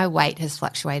difficult, because my weight has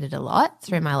fluctuated a lot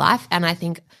through my life, and I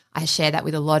think I share that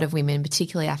with a lot of women,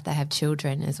 particularly after they have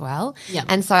children as well. Yeah.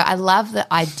 And so I love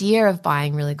the idea of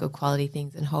buying really good quality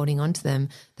things and holding on to them.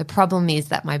 The problem is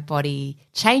that my body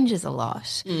changes a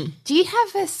lot. Do you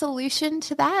have a solution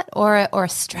to that, or a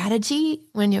strategy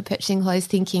when you're purchasing clothes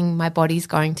thinking my body's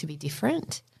going to be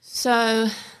different? So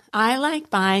I like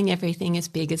buying everything as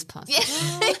big as possible.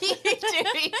 You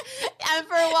do. And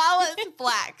for a while it's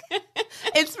black.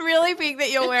 It's really big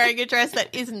that you're wearing a dress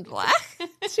that isn't black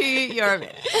to your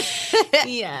event.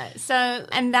 Yeah. So,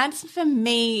 and that's for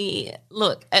me,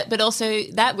 look, but also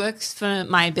that works for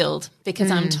my build,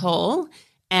 because I'm tall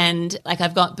and like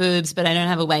I've got boobs, but I don't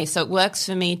have a waist. So it works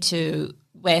for me to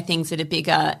wear things that are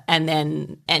bigger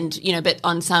but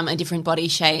on a different body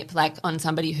shape, like on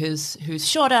somebody who's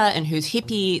shorter and who's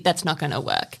hippie, that's not going to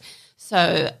work.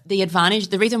 So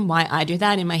the reason why I do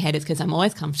that in my head is because I'm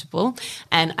always comfortable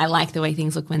and I like the way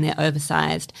things look when they're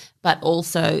oversized, but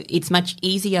also it's much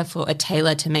easier for a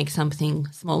tailor to make something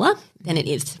smaller than it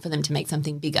is for them to make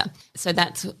something bigger. So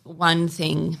that's one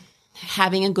thing.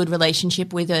 Having a good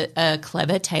relationship with a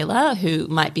clever tailor who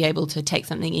might be able to take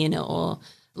something in or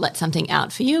let something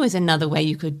out for you is another way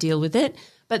you could deal with it.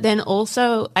 But then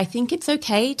also I think it's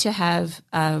okay to have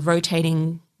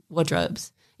rotating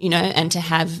wardrobes, and to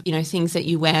have, things that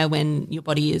you wear when your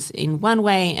body is in one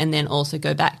way and then also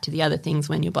go back to the other things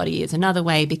when your body is another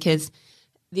way, because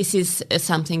this is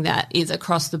something that is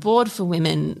across the board for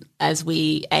women as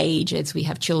we age, as we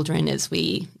have children, as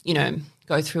we,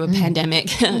 go through a pandemic.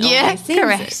 Yeah,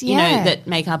 correct. That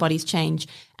make our bodies change.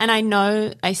 And I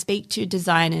know I speak to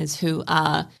designers who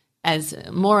are, as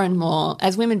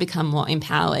women become more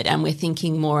empowered and we're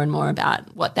thinking more and more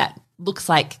about what that looks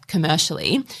like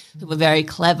commercially, who are very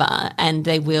clever, and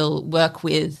they will work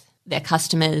with their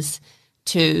customers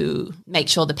to make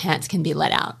sure the pants can be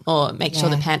let out or make sure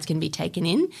the pants can be taken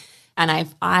in. And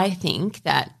I think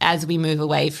that as we move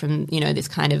away from, this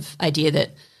kind of idea that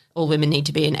all women need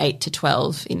to be an 8 to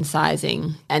 12 in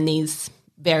sizing, and these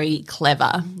very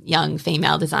clever young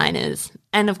female designers,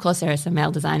 and of course there are some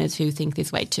male designers who think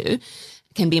this way too,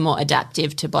 can be more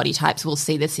adaptive to body types, we'll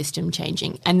see the system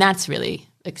changing. And that's really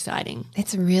exciting.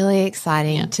 It's really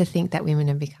exciting to think that women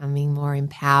are becoming more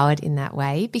empowered in that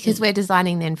way, because we're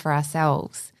designing then for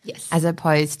ourselves, as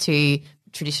opposed to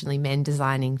traditionally men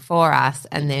designing for us,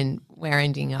 and then we're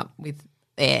ending up with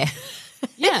their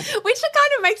which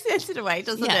kind of makes sense in a way,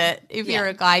 doesn't it? If you're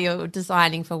a guy, you're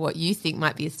designing for what you think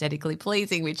might be aesthetically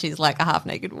pleasing, which is like a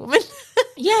half-naked woman.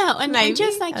 And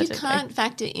just like you can't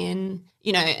factor in,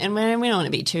 and we don't want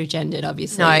to be too gendered,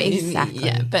 obviously. No, exactly.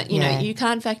 Yeah, but you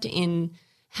can't factor in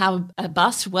how a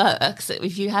bust works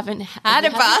if you haven't had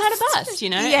a bust,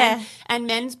 And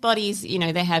men's bodies,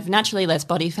 they have naturally less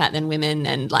body fat than women,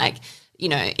 and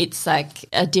it's like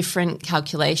a different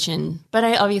calculation. But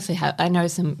I know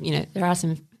some, there are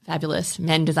some fabulous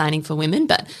men designing for women,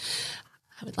 but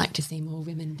I would like to see more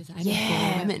women designing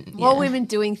for women. More women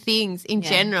doing things in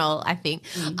general, I think.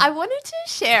 I wanted to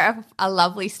share a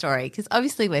lovely story, because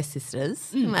obviously we're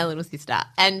sisters, my little sister,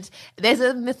 and there's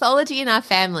a mythology in our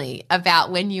family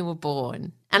about when you were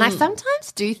born. And I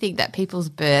sometimes do think that people's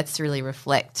births really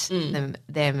reflect them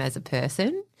as a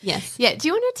person. Yes. Yeah. Do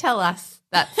you want to tell us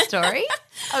that story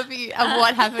of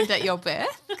what happened at your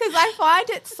birth? Because I find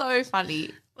it so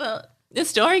funny. Well, the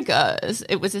story goes,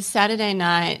 it was a Saturday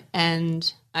night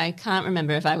and I can't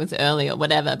remember if I was early or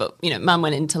whatever, but, Mum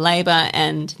went into labour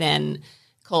and then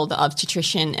called the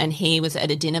obstetrician, and he was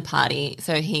at a dinner party,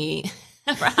 so he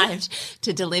arrived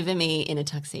to deliver me in a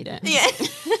tuxedo. Yeah.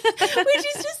 Which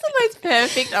is just the most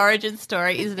perfect origin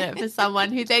story, isn't it, for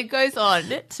someone who then goes on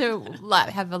to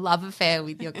have a love affair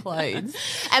with your clothes.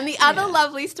 And the other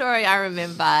lovely story I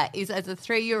remember is, as a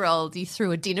 3-year-old, you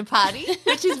threw a dinner party,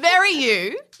 which is very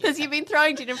you, because you've been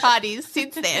throwing dinner parties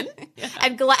since then.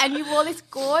 And you wore this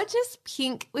gorgeous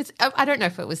pink, I don't know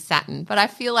if it was satin, but I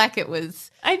feel like it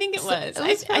was. I think it was.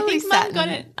 I think satin. Mum got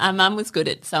it. Our mum was good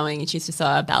at sewing, and she used to sew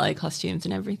our ballet costumes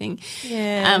and everything.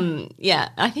 Yeah.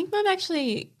 I think Mum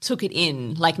actually took it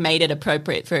in, made it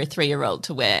appropriate for a 3-year-old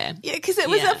to wear. Yeah, because it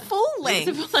was a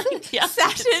full-length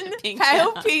satin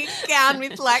pale pink gown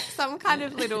with some kind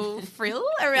of little frill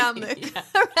around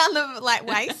the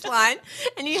waistline,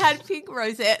 and you had pink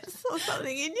rosettes or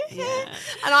something in your hair.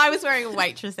 And I was wearing a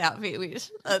waitress outfit,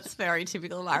 which that's very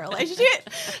typical of our relationship.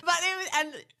 But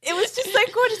it was just so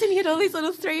gorgeous, and you had all these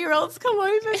little 3-year-olds come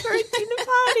over for a dinner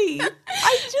party.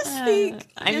 I just think.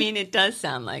 It does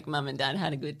sound like Mum and Dad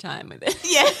had a good time with it.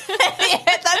 Yeah,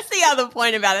 that's the other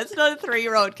point about it. It's not a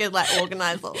 3-year-old can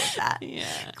organise all of that. Yeah.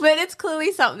 But it's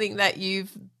clearly something that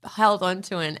you've held on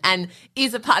to and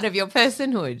is a part of your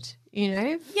personhood,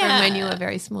 from when you were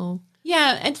very small.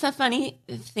 Yeah, it's a funny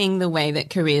thing the way that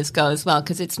careers go as well,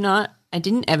 because it's not – I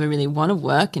didn't ever really want to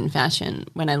work in fashion.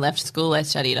 When I left school, I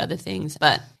studied other things,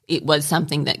 but it was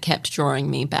something that kept drawing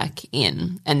me back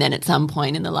in. And then at some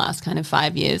point in the last kind of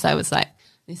 5 years, I was like,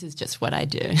 this is just what I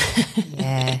do.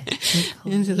 Yeah.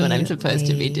 This is what I'm supposed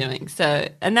to be doing. So,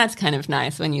 and that's kind of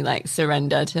nice when you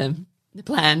surrender to the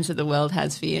plans that the world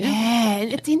has for you. Yeah,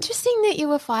 and it's interesting that you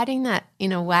were fighting that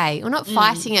in a way. Well, not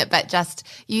fighting it, but just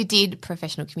you did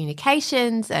professional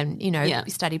communications and, you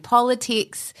studied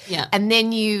politics. Yeah. And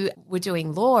then you were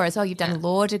doing law as well. You've done a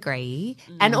law degree.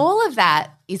 And all of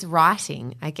that is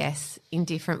writing, I guess, in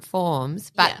different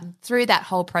forms. But through that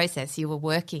whole process, you were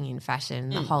working in fashion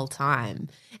the whole time.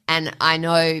 And I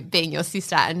know, being your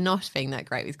sister and not being that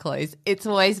great with clothes, it's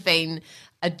always been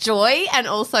a joy and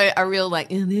also a real like,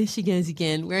 oh, there she goes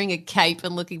again, wearing a cape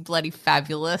and looking bloody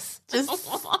fabulous, just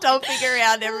stomping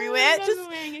around everywhere. Just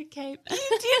wearing a cape. You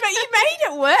did, but you made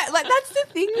it work. Like, that's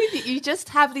the thing with it. You just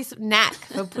have this knack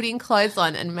for putting clothes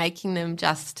on and making them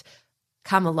just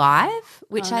come alive,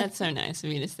 which that's so nice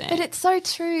of you to say. But it's so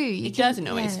true. It doesn't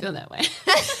always feel that way.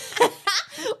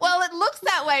 Well, it looks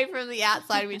that way from the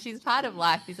outside, which is part of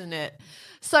life, isn't it?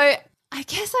 So I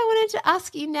guess I wanted to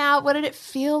ask you now, what did it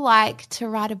feel like to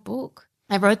write a book?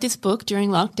 I wrote this book during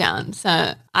lockdown,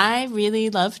 so I really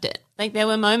loved it. Like, there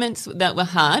were moments that were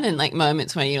hard and like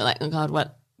moments where you're like, oh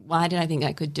God, why did I think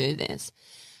I could do this?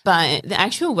 But the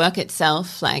actual work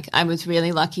itself, like, I was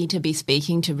really lucky to be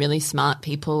speaking to really smart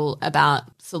people about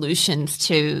solutions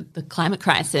to the climate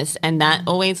crisis, and that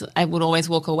I would always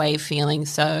walk away feeling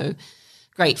so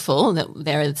grateful that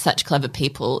there are such clever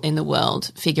people in the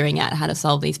world figuring out how to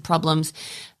solve these problems.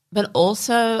 But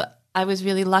also I was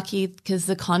really lucky because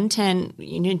the content,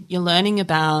 you're learning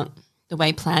about the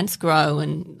way plants grow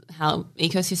and how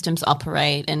ecosystems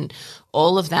operate and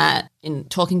all of that, in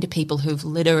talking to people who've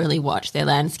literally watched their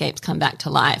landscapes come back to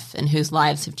life and whose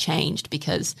lives have changed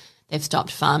because they've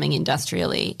stopped farming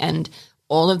industrially. And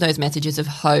all of those messages of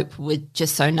hope were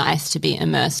just so nice to be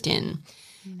immersed in.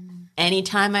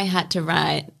 Anytime I had to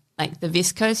write, like the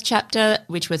viscose chapter,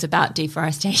 which was about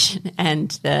deforestation,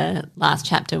 and the last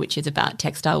chapter, which is about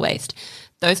textile waste,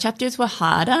 those chapters were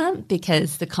harder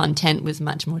because the content was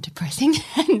much more depressing.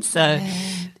 And so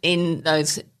in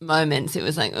those moments, it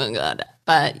was like, oh God.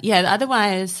 But yeah,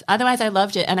 otherwise I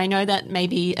loved it. And I know that may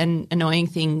be an annoying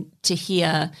thing to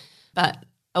hear, but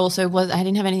also I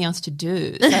didn't have anything else to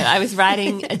do. So I was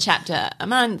writing a chapter a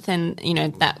month, and,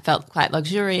 that felt quite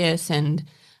luxurious. And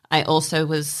I also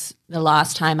the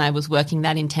last time I was working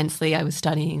that intensely, I was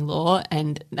studying law,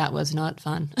 and that was not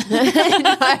fun.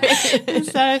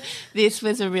 So this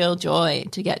was a real joy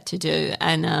to get to do.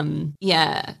 And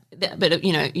but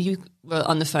you were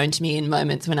on the phone to me in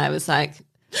moments when I was like,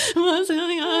 what's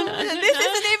going on? This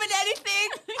isn't even anything.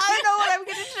 I don't know what I'm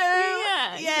going to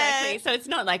do. Yeah, exactly. So it's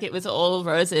not like it was all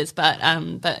roses, but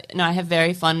no, I have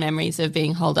very fond memories of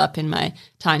being holed up in my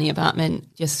tiny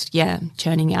apartment, just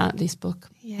churning out this book.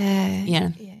 Yeah.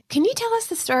 Can you tell us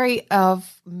the story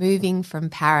of moving from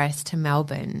Paris to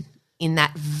Melbourne in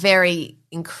that very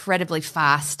incredibly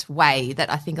fast way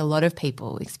that I think a lot of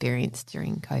people experienced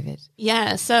during COVID?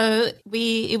 Yeah, so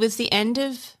it was the end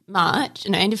of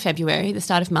February, the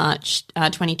start of March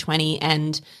 2020,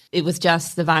 and it was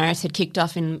just the virus had kicked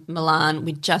off in Milan.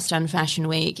 We'd just done Fashion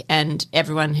Week and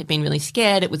everyone had been really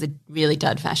scared. It was a really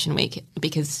dud Fashion Week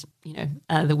because,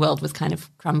 the world was kind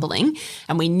of crumbling,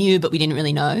 and we knew but we didn't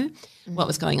really know what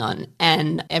was going on.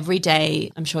 And every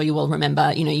day, I'm sure you all remember,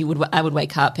 I would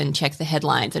wake up and check the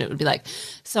headlines and it would be like,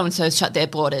 so-and-so shut their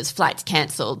borders, flights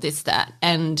cancelled, this, that.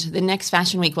 And the next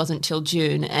Fashion Week wasn't till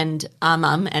June, and our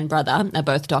mum and brother are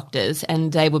both doctors,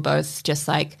 and they were both just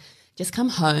like, just come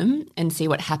home and see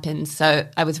what happens. So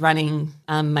I was running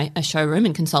a showroom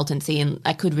and consultancy, and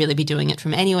I could really be doing it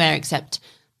from anywhere except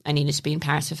I needed to be in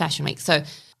Paris for Fashion Week. So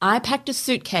I packed a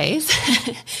suitcase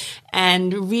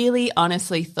and really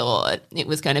honestly thought it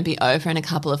was going to be over in a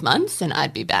couple of months and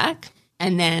I'd be back.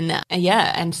 And then,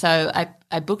 and so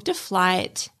I booked a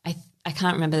flight. I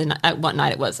can't remember what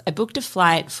night it was. I booked a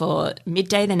flight for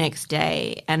midday the next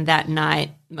day, and that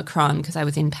night Macron, because I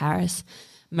was in Paris,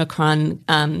 Macron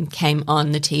came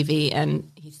on the TV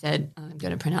and he said, I'm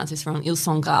going to pronounce this wrong, ils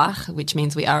sont gare, which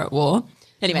means we are at war.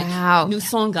 Anyway, wow. Nous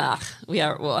sommes gare, we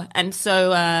are at war. And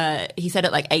so he said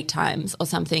it like 8 times or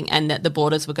something, and that the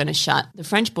borders were going to shut. The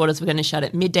French borders were going to shut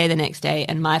at midday the next day,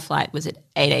 and my flight was at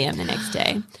 8 a.m. the next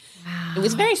day. Wow. It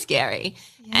was very scary.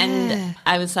 Yeah. And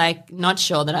I was like not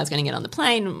sure that I was going to get on the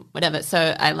plane, whatever.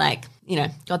 So I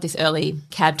got this early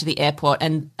cab to the airport,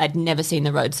 and I'd never seen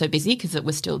the road so busy because it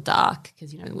was still dark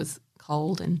because, it was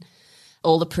cold and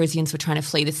all the Parisians were trying to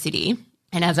flee the city.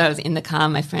 And as I was in the car,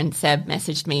 my friend Seb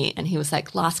messaged me and he was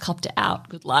like, last copter out,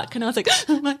 good luck. And I was like,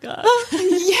 oh my God.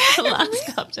 Yeah.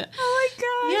 Last copter. Oh my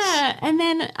gosh. Yeah. And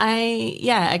then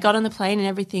I got on the plane and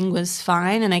everything was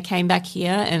fine. And I came back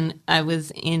here, and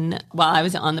while I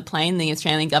was on the plane, the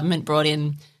Australian government brought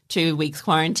in 2 weeks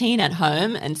quarantine at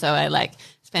home. And so I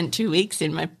spent 2 weeks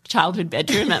in my childhood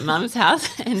bedroom at mum's house.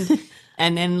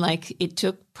 And then it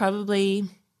took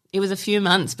it was a few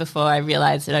months before I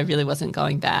realized that I really wasn't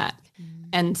going back.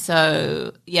 And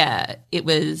so, it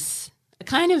was a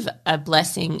kind of a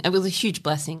blessing. It was a huge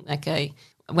blessing.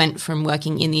 went from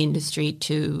working in the industry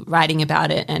to writing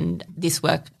about it, and this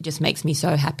work just makes me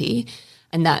so happy.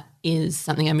 And that is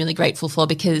something I'm really grateful for,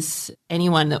 because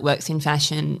anyone that works in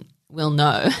fashion will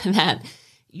know that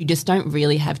you just don't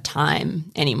really have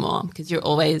time anymore, because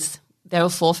there are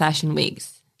 4 fashion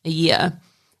weeks a year.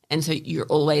 And so you're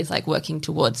always like working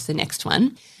towards the next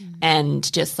one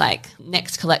and just like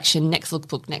next collection, next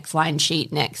lookbook, next line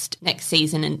sheet, next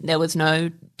season. And there was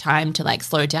no time to like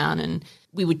slow down. And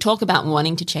we would talk about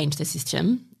wanting to change the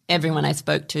system. Everyone I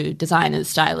spoke to, designers,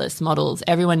 stylists, models,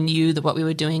 everyone knew that what we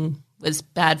were doing was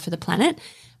bad for the planet,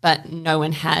 but no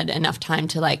one had enough time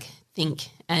to like think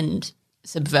and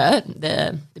subvert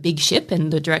the big ship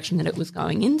and the direction that it was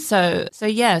going in. So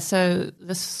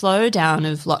the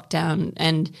slowdown of lockdown,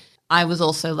 and I was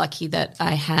also lucky that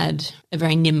I had a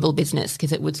very nimble business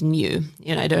because it was new.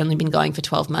 You know, I'd only been going for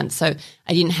 12 months, so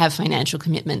I didn't have financial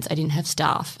commitments. I didn't have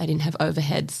staff. I didn't have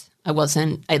overheads.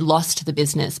 I lost the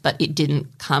business, but it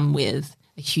didn't come with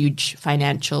a huge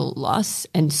financial loss.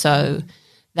 And so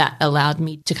that allowed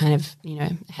me to kind of, you know,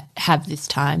 have this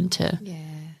time to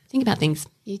think about things.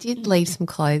 You did leave some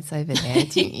clothes over there,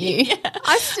 didn't you? Yeah,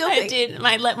 I did.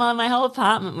 My whole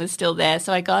apartment was still there,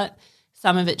 so I got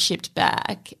some of it shipped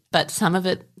back, but some of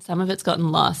it's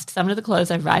gotten lost. Some of the clothes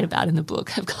I write about in the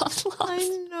book have gotten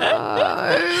lost.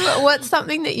 I know. What's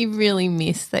something that you really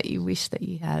miss that you wish that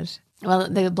you had? Well,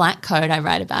 the black coat I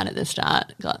write about at the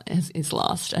start is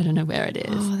lost. I don't know where it is.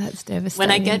 Oh, that's devastating.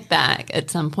 When I get back,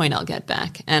 at some point I'll get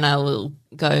back, and I will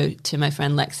go to my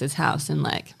friend Lex's house and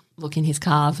like look in his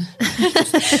carve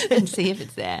and see if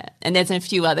it's there. And there's a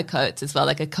few other coats as well,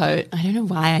 like a coat. I don't know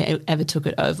why I ever took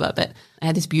it over, but I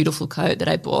had this beautiful coat that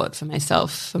I bought for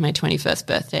myself for my 21st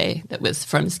birthday that was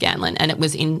from Scanlan, and it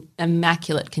was in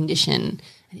immaculate condition,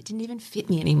 and it didn't even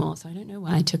fit me anymore, so I don't know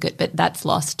why I took it, but that's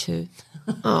lost too.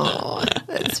 Oh,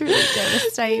 that's really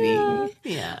devastating.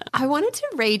 Yeah. I wanted to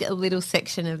read a little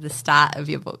section of the start of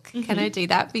your book. Can I do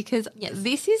that? Because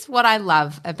this is what I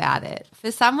love about it. For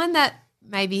someone that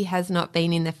maybe has not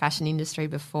been in the fashion industry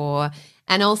before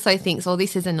and also thinks, oh,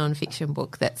 this is a nonfiction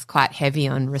book that's quite heavy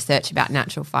on research about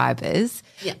natural fibres.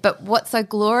 Yeah. But what's so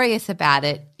glorious about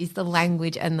it is the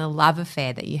language and the love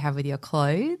affair that you have with your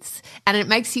clothes, and it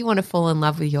makes you want to fall in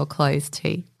love with your clothes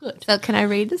too. Good. So can I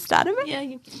read the start of it? Yeah,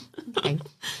 you can. Okay.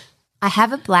 I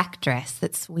have a black dress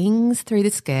that swings through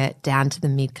the skirt down to the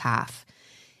mid-calf.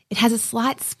 It has a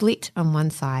slight split on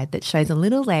one side that shows a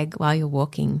little leg while you're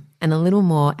walking and a little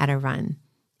more at a run.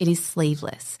 It is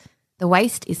sleeveless. The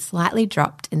waist is slightly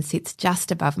dropped and sits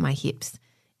just above my hips.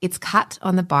 It's cut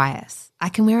on the bias. I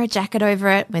can wear a jacket over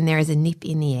it when there is a nip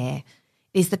in the air.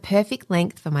 It is the perfect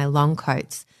length for my long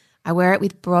coats. I wear it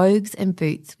with brogues and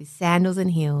boots, with sandals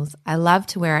and heels. I love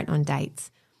to wear it on dates.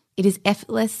 It is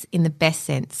effortless in the best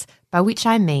sense, by which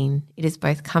I mean it is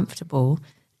both comfortable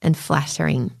and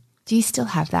flattering. Do you still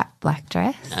have that black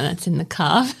dress? No, that's in the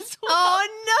car. Oh,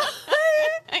 no.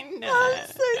 I know. I'm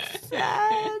so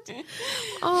sad.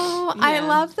 Oh, I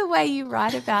love the way you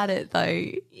write about it, though.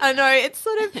 I know, it's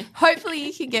sort of, hopefully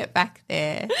you can get back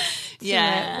there.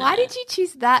 Yeah. Why did you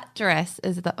choose that dress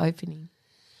as the opening?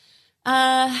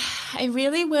 I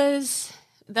really was.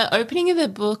 The opening of the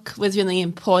book was really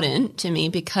important to me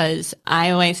because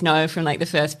I always know from like the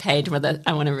first page whether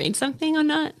I want to read something or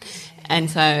not. And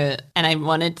I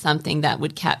wanted something that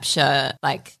would capture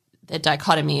like the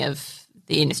dichotomy of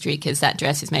the industry, because that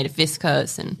dress is made of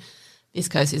viscose, and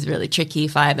viscose is really tricky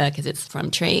fiber because it's from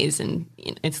trees and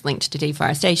it's linked to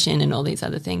deforestation and all these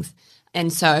other things.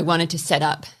 And so I wanted to set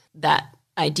up that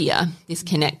idea, this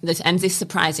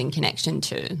surprising connection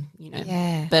to,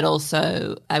 but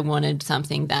also I wanted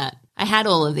something that I had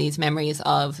all of these memories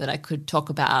of that I could talk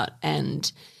about and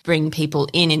bring people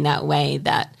in that way,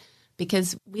 that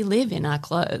because we live in our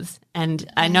clothes. And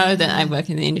I know that I work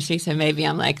in the industry, so maybe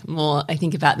I'm like I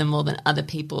think about them more than other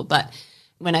people. But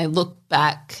when I look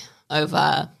back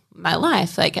over my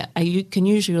life, like I can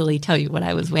usually tell you what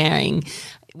I was wearing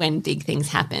when big things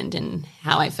happened and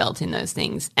how I felt in those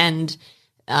things. And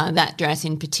that dress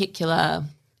in particular,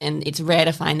 and it's rare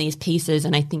to find these pieces,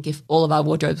 and I think if all of our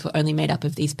wardrobes were only made up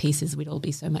of these pieces, we'd all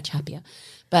be so much happier.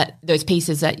 But those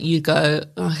pieces that you go,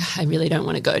 oh, I really don't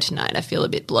want to go tonight. I feel a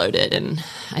bit bloated and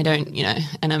I don't,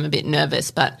 and I'm a bit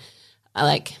nervous, but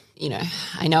I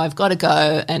I know I've got to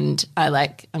go, and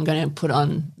I'm going to put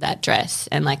on that dress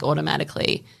and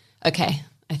automatically, okay,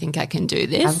 I think I can do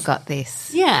this. I've got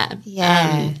this. Yeah.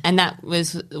 Yeah. And that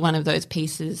was one of those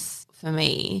pieces for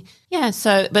me. Yeah.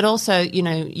 So, but also,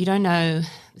 you don't know,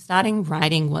 starting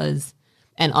writing was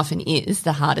and often is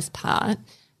the hardest part.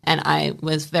 And I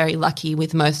was very lucky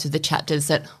with most of the chapters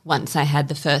that once I had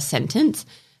the first sentence,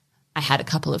 I had a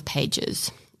couple of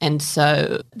pages And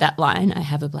so that line, I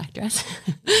have a black dress,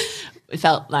 it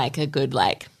felt like a good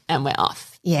and we're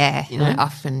off. Yeah, You know? we're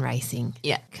off and racing.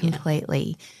 Yeah.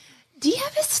 Completely. Do you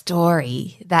have a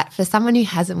story that for someone who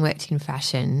hasn't worked in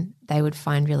fashion, they would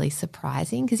find really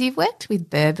surprising? Because you've worked with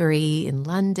Burberry in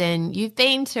London, you've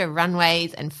been to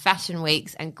runways and fashion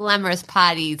weeks and glamorous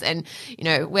parties and,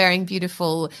 wearing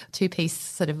beautiful two-piece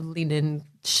sort of linen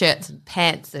shirts and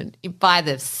pants and by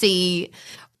the sea.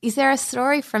 Is there a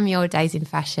story from your days in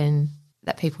fashion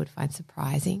that people would find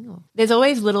surprising? Or? There's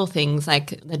always little things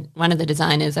one of the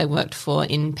designers I worked for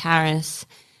in Paris,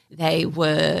 they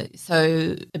were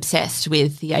so obsessed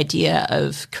with the idea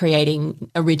of creating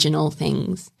original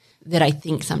things that I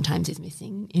think sometimes is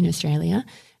missing in Australia,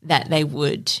 that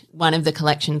one of the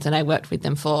collections that I worked with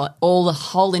them for, the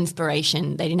whole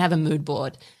inspiration, they didn't have a mood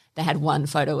board. They had one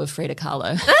photo of Frida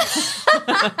Kahlo.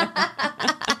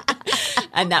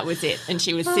 And that was it. And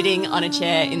she was sitting on a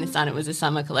chair in the sun. It was a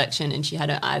summer collection and she had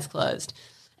her eyes closed.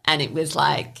 And it was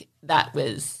that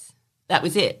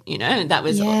was it, that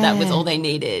was all they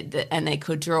needed, and they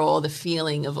could draw the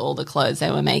feeling of all the clothes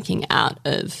they were making out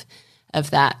of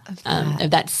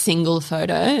that single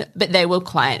photo. But they were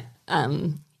quite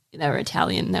they were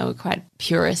Italian, they were quite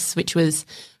purists, which was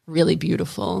really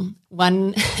beautiful.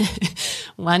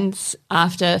 Once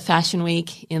after Fashion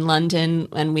Week in London,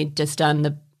 when we'd just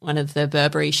done one of the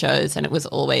Burberry shows, and it was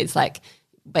always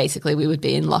basically we would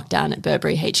be in lockdown at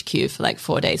Burberry HQ for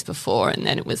 4 days before, and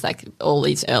then it was all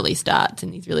these early starts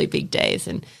and these really big days,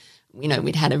 and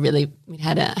we'd had a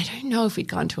I don't know if we'd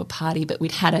gone to a party, but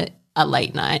we'd had a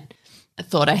late night. I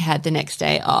thought I had the next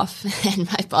day off, and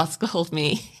my boss called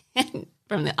me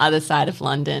from the other side of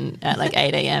London at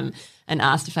 8 a.m. and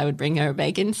asked if I would bring her a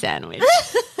bacon sandwich.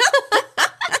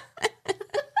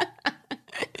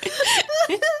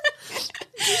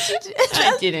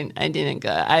 I didn't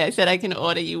go. I said I can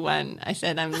order you one. I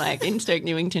said I'm in Stoke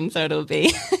Newington, so it'll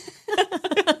be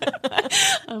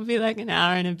I'll be an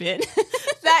hour and a bit.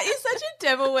 That is such a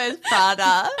Devil Wears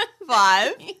Prada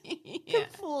vibe. Yeah.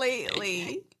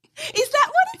 Completely. Is that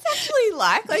what it's actually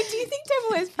like? Do you think Devil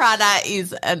Wears Prada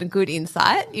is a good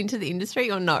insight into the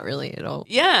industry or not really at all?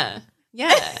 Yeah.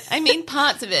 I mean,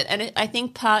 parts of it. And I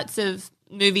think parts of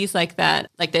movies like that,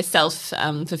 they're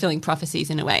self-fulfilling prophecies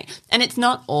in a way. And it's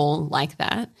not all like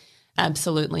that.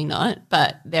 Absolutely not.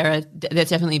 But there's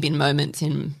definitely been moments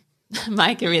in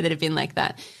my career that have been like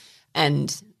that.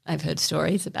 And I've heard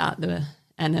stories about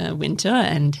Anna Wintour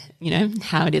and,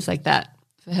 how it is like that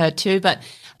for her too.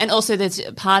 And also there's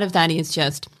part of that is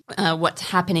just what's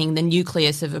happening, the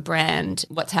nucleus of a brand,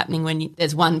 what's happening when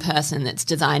there's one person that's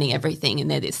designing everything and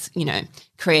they're this,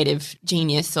 creative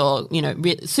genius or,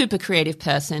 super creative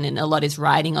person, and a lot is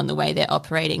riding on the way they're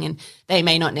operating, and they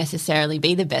may not necessarily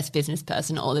be the best business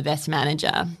person or the best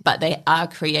manager, but they are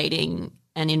creating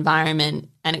an environment,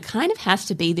 and it kind of has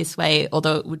to be this way,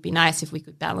 although it would be nice if we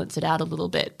could balance it out a little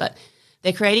bit. But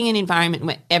they're creating an environment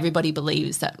where everybody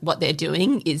believes that what they're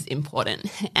doing is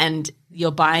important, and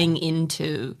you're buying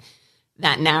into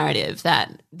that narrative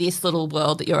that this little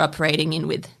world that you're operating in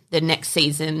with the next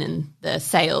season and the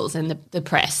sales and the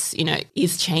press,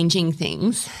 is changing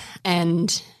things.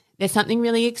 And there's something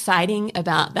really exciting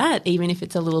about that, even if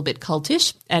it's a little bit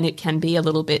cultish, and it can be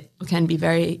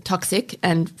very toxic,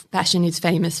 and fashion is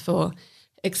famous for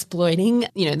exploiting.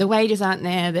 The wages aren't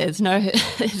there. There's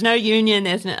no union.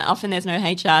 Often there's no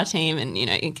HR team, and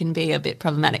it can be a bit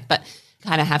problematic. But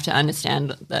kind of have to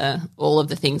understand all of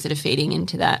the things that are feeding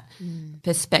into that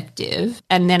perspective.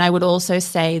 And then I would also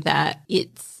say that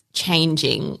it's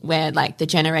changing, where the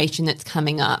generation that's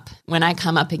coming up, when I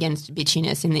come up against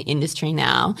bitchiness in the industry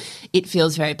now, it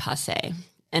feels very passé,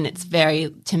 and it's very,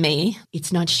 to me,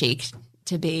 it's not chic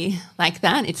to be like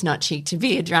that. It's not chic to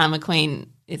be a drama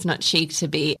queen. It's not chic to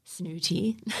be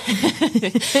snooty.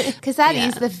 Because that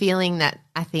is the feeling that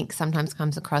I think sometimes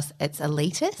comes across. It's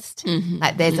elitist.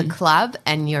 Mm-hmm. There's a club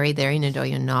and you're either in it or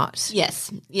you're not.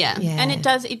 Yes, yeah. And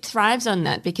it thrives on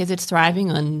that because it's thriving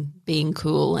on being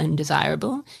cool and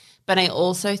desirable. But I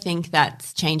also think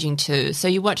that's changing too. So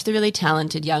you watch the really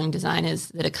talented young designers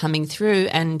that are coming through,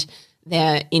 and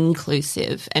they're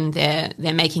inclusive, and they're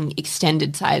making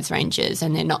extended size ranges,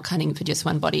 and they're not cutting for just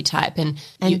one body type. And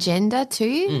gender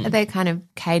too? Are they kind of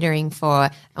catering for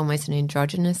almost an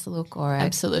androgynous look or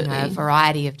absolutely a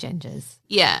variety of genders?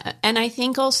 Yeah. And I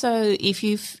think also if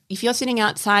you're sitting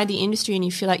outside the industry and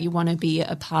you feel like you want to be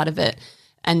a part of it,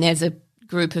 and there's a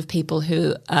group of people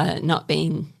who are not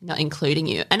including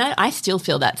you. And I still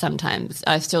feel that sometimes.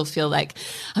 I still feel like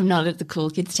I'm not at the cool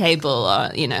kids table,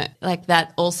 or, you know, like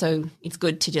that. Also, it's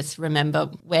good to just remember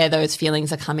where those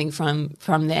feelings are coming from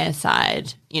their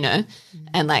side, you know,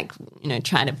 and like, you know,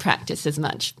 try to practice as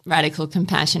much radical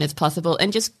compassion as possible.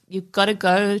 And just, you've got to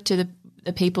go to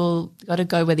the people, got to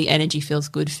go where the energy feels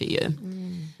good for you.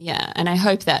 Yeah, and I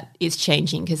hope that is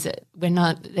changing, because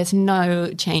there's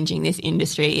no changing this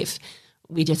industry if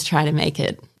we just try to make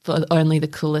it for only the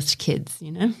coolest kids,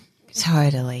 you know?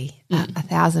 Totally.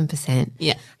 1,000%.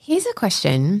 Yeah. Here's a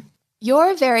question.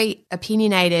 You're a very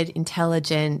opinionated,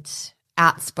 intelligent,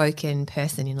 outspoken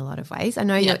person in a lot of ways. I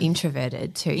know you're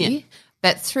introverted too,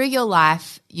 but through your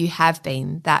life you have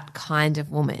been that kind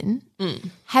of woman.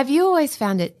 Have you always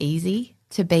found it easy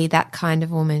to be that kind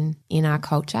of woman in our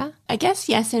culture? I guess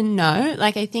yes and no.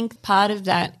 Like, I think part of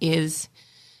that is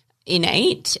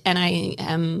innate, and I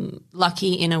am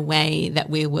lucky in a way that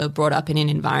we were brought up in an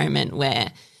environment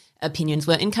where opinions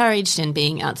were encouraged and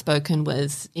being outspoken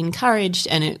was encouraged,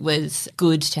 and it was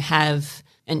good to have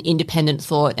an independent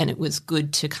thought, and it was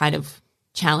good to kind of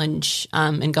challenge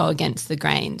and go against the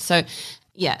grain. So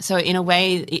yeah, so in a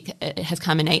way it has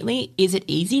come innately. Is it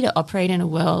easy to operate in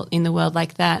the world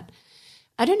like that?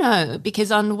 I don't know,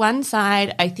 because on one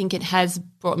side, I think it has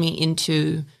brought me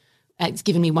into, it's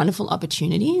given me wonderful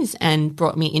opportunities and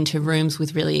brought me into rooms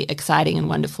with really exciting and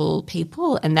wonderful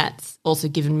people. And that's also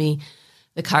given me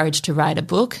the courage to write a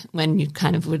book when you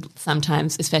kind of would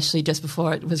sometimes, especially just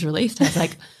before it was released, I was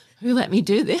like, who let me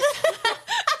do this?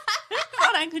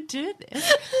 Thought I could do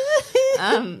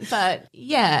this. But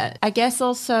yeah, I guess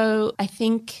also I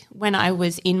think when I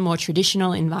was in more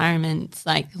traditional environments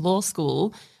like law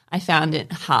school, I found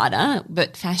it harder,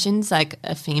 but fashion's like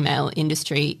a female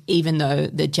industry, even though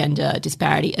the gender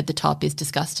disparity at the top is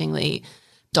disgustingly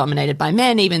dominated by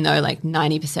men, even though like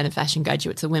 90% of fashion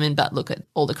graduates are women. But look at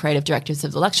all the creative directors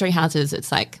of the luxury houses.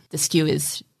 It's like the skew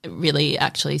is really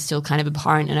actually still kind of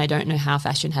abhorrent, and I don't know how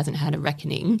fashion hasn't had a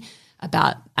reckoning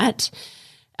about that.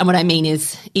 And what I mean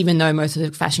is, even though most of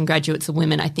the fashion graduates are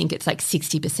women, I think it's like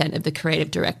 60% of the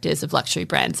creative directors of luxury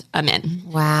brands are men.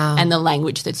 Wow. And the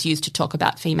language that's used to talk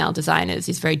about female designers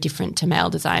is very different to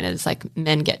male designers. Like,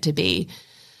 men get to be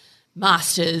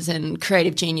masters and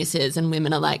creative geniuses, and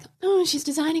women are like, oh, she's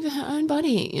designing for her own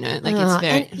body, you know, like it's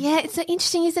very. Yeah, it's so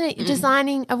interesting, isn't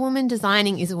it? A woman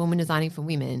designing is a woman designing for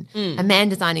women. A man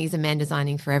designing is a man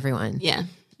designing for everyone. Yeah.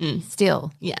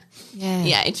 Still. Yeah,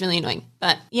 it's really annoying.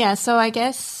 But yeah, so I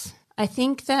guess I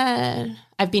think that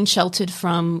I've been sheltered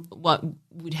from what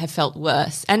would have felt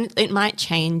worse. And it might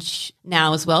change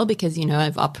now as well, because, you know,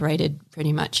 I've operated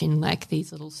pretty much in like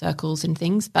these little circles and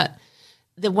things. But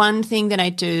the one thing that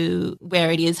I do where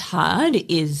it is hard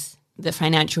is the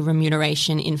financial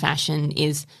remuneration in fashion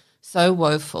is so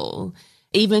woeful,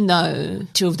 even though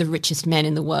two of the richest men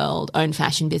in the world own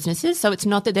fashion businesses. So it's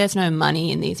not that there's no money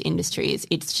in these industries.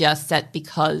 It's just that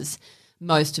because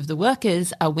most of the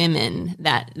workers are women,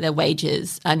 that their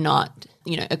wages are not,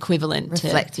 you know, equivalent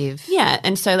reflective. Yeah.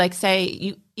 And so like,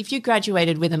 say if you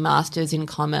graduated with a master's in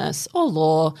commerce or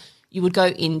law, you would go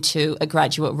into a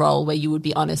graduate role where you would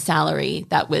be on a salary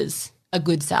that was a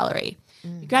good salary.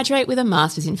 You graduate with a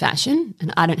master's in fashion,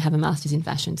 and I don't have a master's in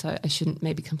fashion, so I shouldn't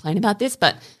maybe complain about this,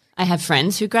 but I have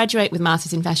friends who graduate with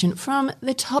masters in fashion from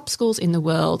the top schools in the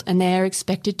world, and they are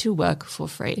expected to work for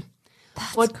free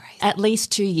for crazy. At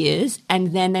least 2 years,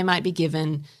 and then they might be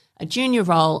given a junior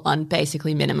role on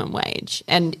basically minimum wage.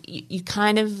 And you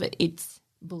kind of, it's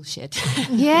bullshit.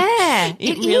 Yeah,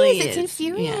 it really is. It's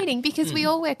infuriating because we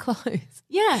all wear clothes.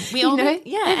 Yeah, we all know,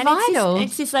 and vital.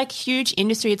 It's this like huge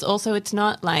industry. It's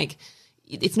not like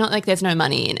there's no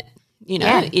money in it. You know,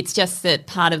 Yeah. It's just that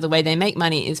part of the way they make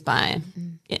money is by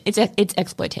it's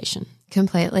exploitation.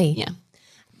 Completely. Yeah.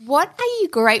 What are you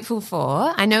grateful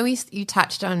for? I know you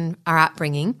touched on our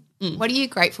upbringing. What are you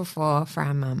grateful for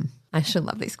our mum? I should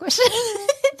love this question.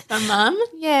 My mum?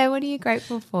 Yeah, what are you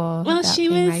grateful for? Well, about she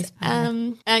being was raised by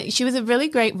her? she was a really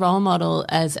great role model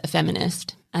as a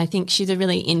feminist. I think she's a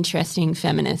really interesting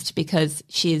feminist because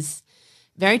she's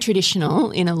very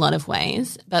traditional in a lot of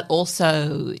ways, but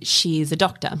also she's a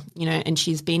doctor, you know, and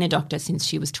she's been a doctor since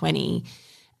she was 20,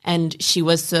 and she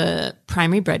was the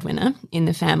primary breadwinner in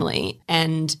the family.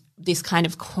 And this kind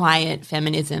of quiet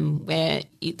feminism where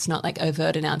it's not like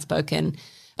overt and outspoken,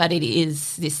 but it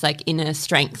is this like inner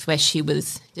strength where she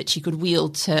could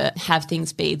wield to have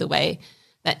things be the way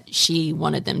that she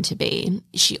wanted them to be.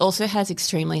 She also has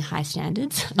extremely high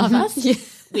standards of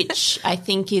us, which I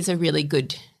think is a really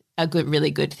good a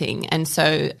really good thing. And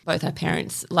so both our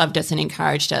parents loved us and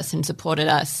encouraged us and supported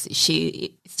us.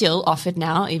 She still offered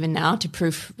even now, to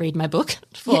proofread my book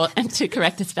and to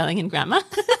correct the spelling and grammar.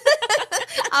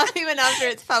 Even after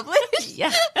it's published?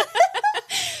 Yeah.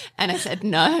 And I said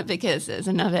no, because there's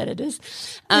enough editors.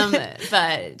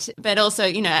 But also,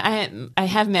 I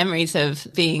have memories of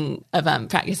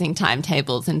practicing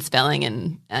timetables and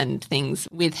spelling and things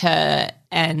with her.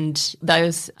 And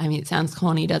those, it sounds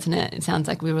corny, doesn't it? It sounds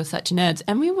like we were such nerds,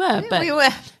 and we were. But we were.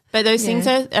 But those things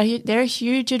they're a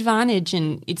huge advantage,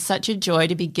 and it's such a joy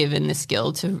to be given the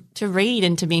skill to read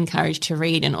and to be encouraged to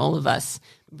read. And all of us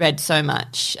read so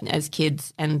much as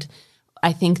kids, and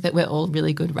I think that we're all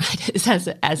really good writers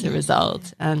as a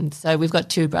result. And so we've got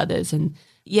 2 brothers, and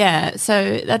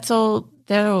so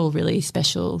they're all really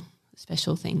special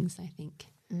things, I think.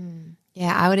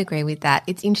 Yeah, I would agree with that.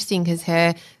 It's interesting because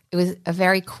it was a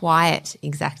very quiet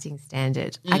exacting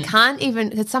standard. I can't even,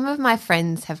 because some of my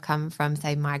friends have come from,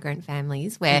 say, migrant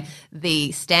families where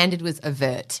the standard was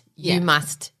overt. You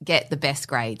must get the best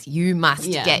grades. You must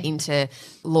get into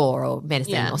law or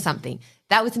medicine or something.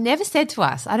 That was never said to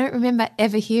us. I don't remember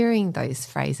ever hearing those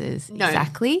phrases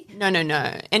exactly. No.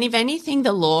 And if anything,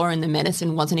 the law and the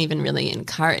medicine wasn't even really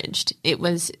encouraged. It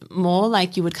was more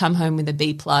like you would come home with a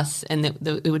B+ and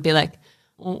it would be like,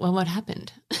 well, what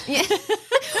happened? Yeah.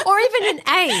 Or even an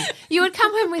A. You would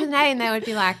come home with an A and they would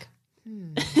be like,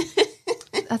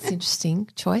 that's an interesting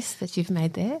choice that you've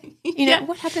made there.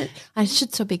 What happened? I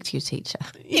should speak to your teacher.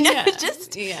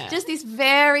 Just this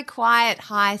very quiet,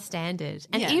 high standard.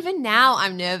 And even now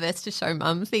I'm nervous to show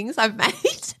Mum things I've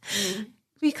made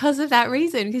because of that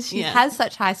reason, because she has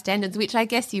such high standards, which I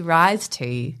guess you rise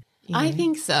to. I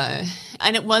think so.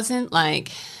 And it wasn't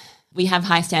like we have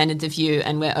high standards of you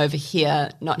and we're over here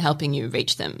not helping you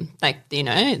reach them.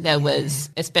 There was,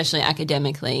 especially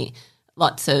academically,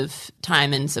 lots of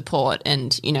time and support,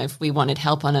 and if we wanted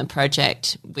help on a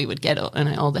project, we would get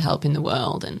all the help in the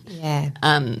world. And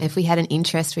if we had an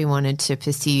interest we wanted to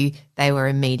pursue, they were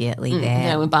immediately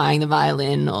there. They were buying the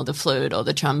violin or the flute or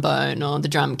the trombone or the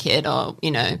drum kit, or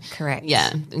correct,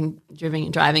 and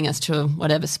driving us to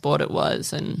whatever sport it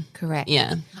was. And correct,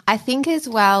 I think as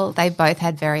well they both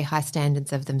had very high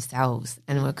standards of themselves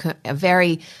and were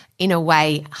very, in a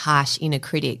way, harsh inner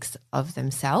critics of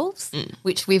themselves,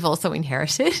 which we've also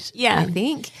inherited. I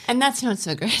think. And that's not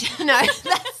so great. No,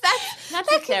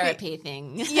 that's a therapy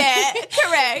thing. Yeah,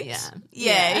 correct.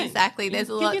 Yeah, exactly. There's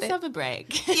a lot. Give yourself a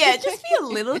break. Yeah, just be a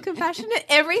little compassionate.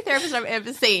 Every therapist I've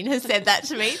ever seen has said that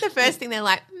to me. The first thing they're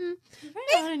like, very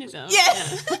hard on yourself. Yeah,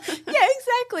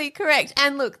 exactly, correct.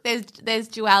 And look, there's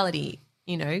duality,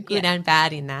 good and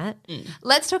bad in that.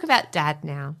 Let's talk about Dad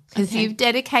now, because you've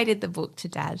dedicated the book to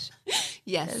Dad.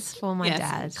 Yes. It's for my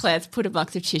dad. Claire's put a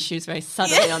box of tissues very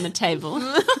subtly on the table.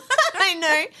 I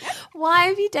know. Why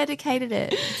have you dedicated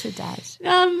it to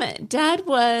Dad? Dad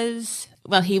was,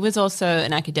 he was also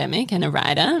an academic and a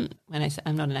writer. When I say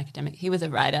I'm not an academic, he was a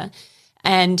writer.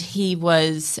 And he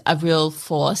was a real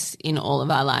force in all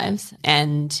of our lives.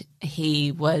 And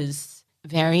he was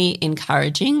very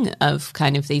encouraging of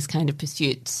these kind of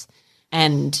pursuits.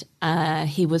 And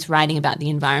he was writing about the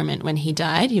environment when he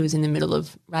died. He was in the middle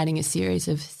of writing a series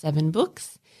of 7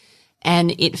 books.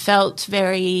 And it felt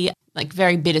very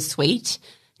bittersweet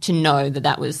to know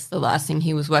that was the last thing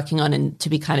he was working on, and to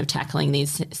be kind of tackling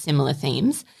these similar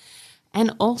themes.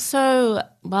 And also,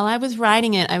 while I was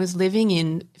writing it, I was living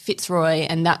in Fitzroy,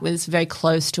 and that was very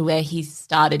close to where he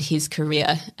started his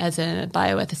career as a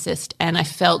bioethicist. And I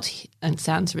felt, and it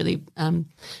sounds really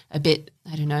a bit,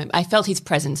 I don't know, I felt his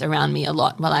presence around me a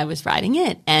lot while I was writing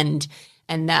it, and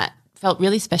that felt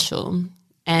really special.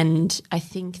 And I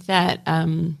think that,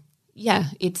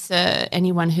 it's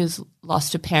anyone who's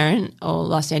lost a parent or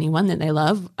lost anyone that they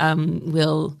love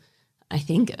will, I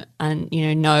think,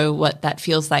 know what that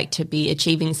feels like, to be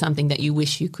achieving something that you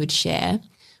wish you could share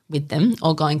with them,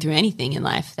 or going through anything in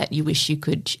life that you wish you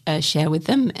could share with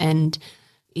them. And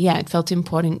it felt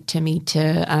important to me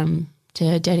to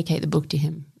dedicate the book to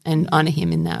him and honour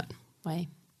him in that way.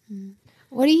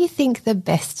 What do you think the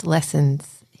best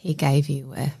lessons he gave you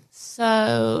were?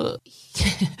 So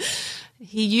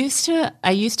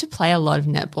I used to play a lot of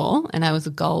netball, and I was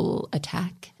a goal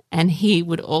attack. And he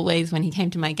would always, when he came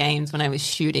to my games when I was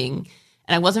shooting,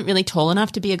 and I wasn't really tall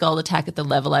enough to be a goal attack at the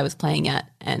level I was playing at,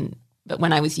 but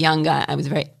when I was younger, I was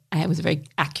a very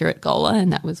accurate goaler,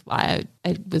 and that was why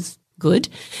I was good.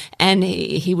 And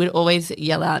he would always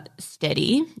yell out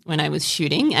steady when I was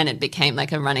shooting, and it became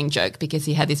like a running joke because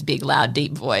he had this big, loud,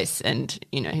 deep voice and,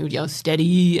 you know, he would yell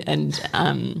steady. And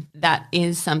that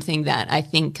is something that I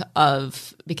think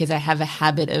of because I have a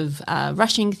habit of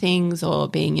rushing things or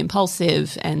being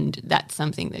impulsive, and that's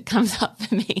something that comes up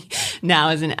for me now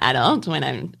as an adult when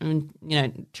I'm you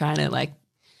know, trying to like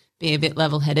be a bit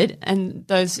level-headed, and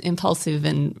those impulsive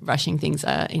and rushing things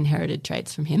are inherited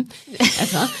traits from him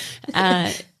as well.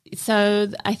 So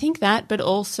I think that, but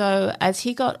also as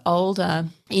he got older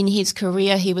in his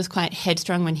career, he was quite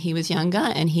headstrong when he was younger,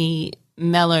 and he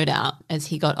mellowed out as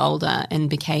he got older and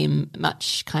became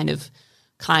much kind of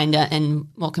kinder and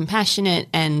more compassionate.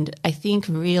 And I think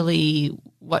really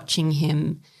watching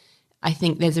him, I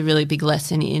think there's a really big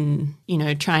lesson in, you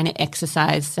know, trying to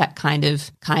exercise that kind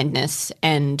of kindness,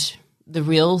 and the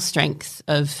real strength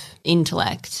of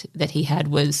intellect that he had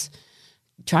was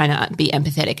trying to be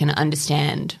empathetic and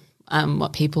understand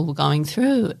what people were going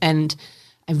through. And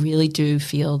I really do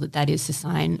feel that that is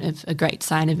a great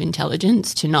sign of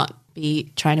intelligence, to not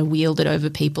be trying to wield it over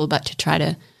people, but to try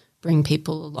to bring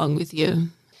people along with you.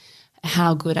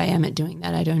 How good I am at doing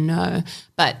that, I don't know.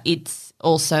 But it's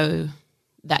also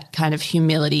that kind of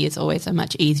humility is always a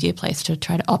much easier place to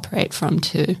try to operate from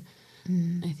too,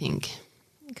 I think.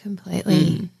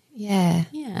 Completely. Yeah.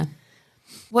 Yeah.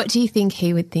 What do you think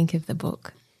he would think of the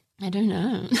book? I don't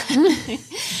know.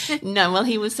 No, well,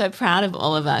 he was so proud of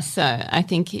all of us, so I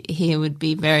think he would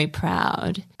be very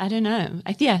proud. I don't know.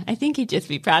 I think he'd just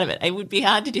be proud of it. It would be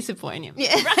hard to disappoint him.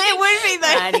 Yeah, it would be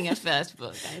though. Writing a first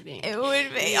book, I think. It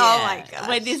would be. Yeah. Oh my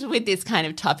gosh. With this kind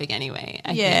of topic anyway,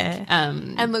 I think.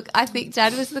 And look, I think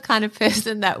Dad was the kind of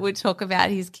person that would talk about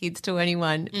his kids to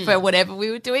anyone for whatever we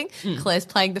were doing. Claire's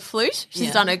playing the flute.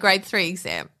 She's done her grade 3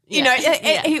 exam. You know,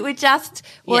 he would just,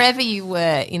 wherever you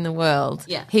were in the world,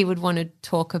 he would want to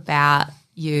talk about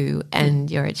you and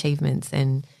your achievements,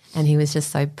 and he was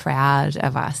just so proud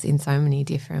of us in so many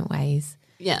different ways.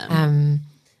 Yeah.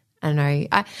 I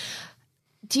know.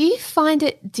 Do you find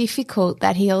it difficult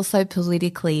that he also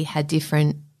politically had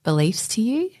different beliefs to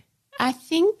you? I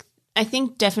think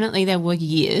definitely there were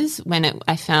years when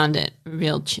I found it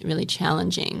really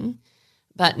challenging,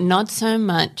 but not so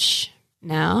much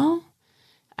now.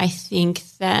 I think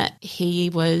that he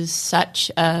was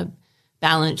such a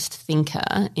balanced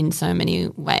thinker in so many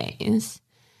ways,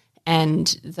 and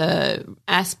the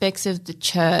aspects of the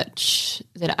church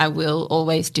that I will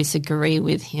always disagree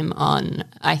with him on,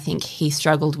 I think he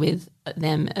struggled with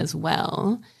them as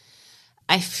well.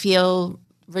 I feel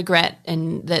regret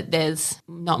and that there's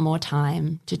not more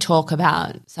time to talk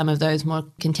about some of those more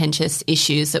contentious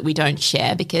issues that we don't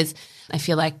share, because I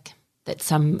feel like that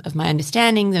some of my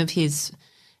understanding of his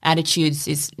attitudes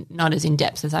is not as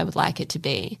in-depth as I would like it to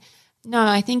be. No,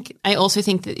 I also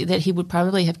think that he would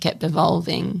probably have kept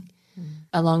evolving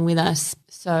along with us.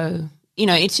 So, you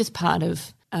know, it's just part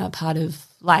of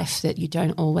life that you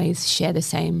don't always share the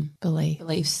same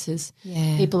beliefs as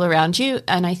people around you.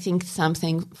 And I think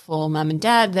something for Mum and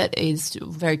Dad that is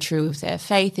very true of their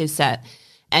faith is that,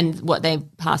 and what they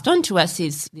passed on to us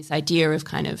is this idea of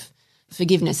kind of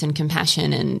forgiveness and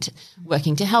compassion and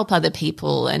working to help other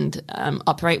people and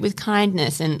operate with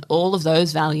kindness, and all of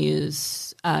those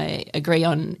values. I agree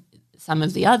on. Some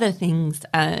of the other things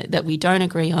that we don't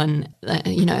agree on,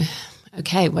 you know,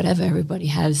 okay, whatever, everybody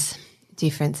has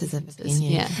differences of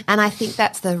opinion. Yeah. And I think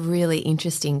that's the really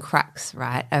interesting crux,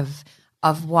 right,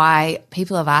 of why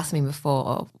people have asked me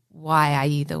before, why are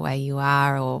you the way you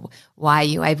are, or why are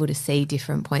you able to see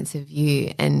different points of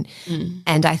view? And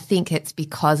I think it's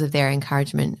because of their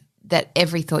encouragement that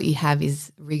every thought you have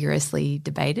is rigorously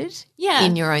debated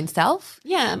in your own self.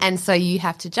 Yeah. And so you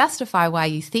have to justify why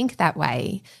you think that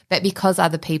way. But because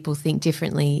other people think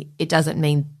differently, it doesn't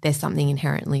mean there's something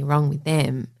inherently wrong with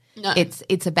them. No.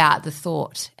 It's about the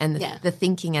thought and the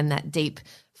thinking and that deep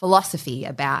philosophy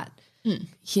about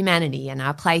humanity and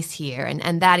our place here.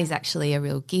 And that is actually a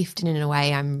real gift. And in a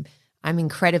way I'm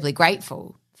incredibly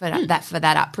grateful for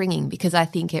that upbringing, because I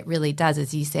think it really does,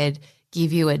 as you said,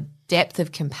 give you a depth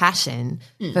of compassion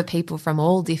for people from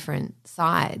all different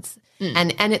sides.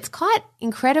 And it's quite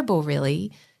incredible,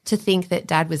 really, to think that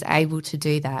Dad was able to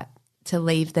do that, to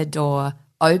leave the door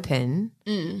open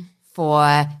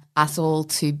for us all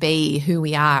to be who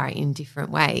we are in different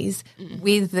ways,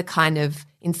 with the kind of,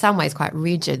 in some ways, quite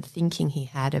rigid thinking he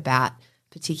had about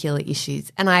particular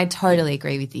issues. And I totally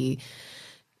agree with you.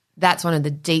 That's one of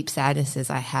the deep sadnesses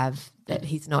I have, that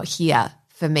he's not here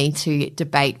for me to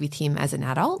debate with him as an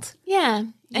adult. Yeah.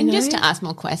 And just to ask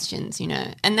more questions, you know.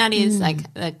 And that is like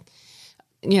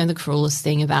you know, the cruelest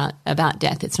thing about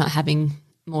death. It's not having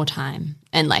more time.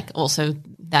 And like also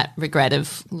that regret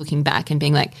of looking back and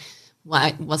being like,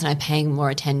 why wasn't I paying more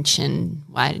attention?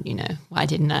 Why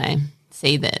didn't I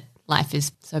see that life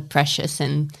is so precious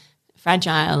and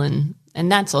fragile? And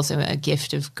that's also a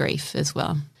gift of grief as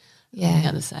well. Yeah. On the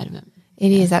other side of it.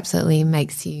 It is absolutely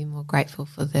makes you more grateful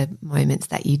for the moments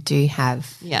that you do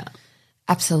have. Yeah.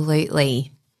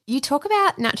 Absolutely. You talk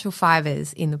about natural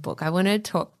fibres in the book. I want to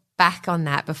talk back on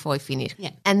that before we finish.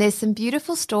 Yeah. And there's some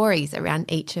beautiful stories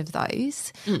around each of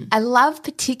those. I love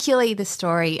particularly the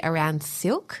story around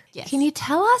silk. Yes. Can you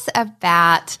tell us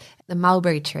about the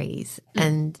mulberry trees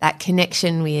and that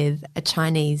connection with a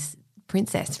Chinese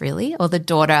princess, really, or the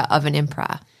daughter of an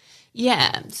emperor?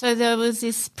 Yeah. So there was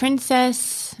this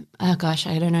princess, oh gosh,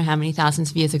 I don't know how many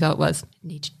thousands of years ago it was. I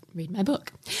need to read my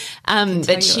book.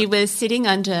 But she was drinking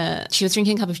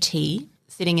a cup of tea,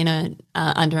 sitting in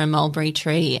under a mulberry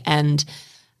tree, and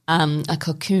a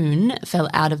cocoon fell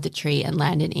out of the tree and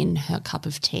landed in her cup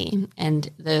of tea. And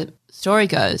the story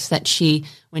goes that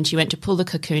when she went to pull the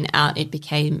cocoon out, it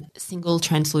became a single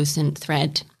translucent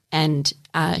thread, and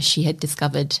she had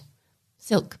discovered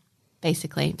silk,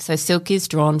 basically. So silk is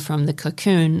drawn from the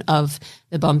cocoon of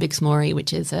the Bombyx mori,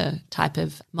 which is a type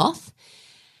of moth.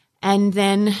 And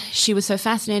then she was so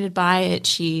fascinated by it,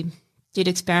 she did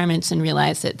experiments and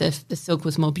realized that the silk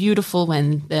was more beautiful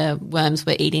when the worms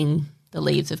were eating the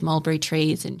leaves of mulberry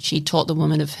trees, and she taught the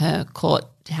woman of her court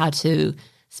how to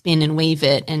spin and weave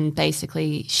it, and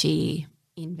basically she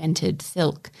invented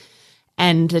silk.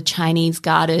 And the Chinese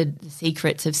guarded the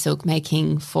secrets of silk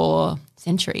making for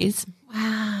centuries.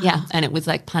 Wow. Yeah, and it was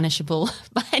like punishable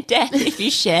by death if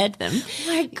you shared them.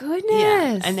 My goodness.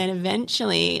 Yeah. And then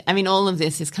eventually, I mean, all of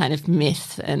this is kind of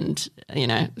myth and,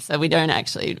 so we don't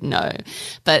actually know.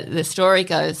 But the story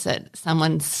goes that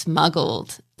someone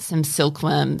smuggled some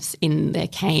silkworms in their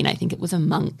cane, I think it was a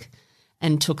monk,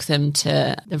 and took them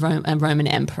to a Roman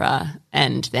emperor,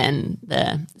 and then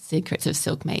the secrets of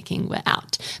silk making were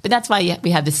out. But that's why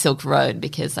we have the Silk Road,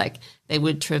 because they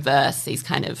would traverse these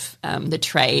kind of the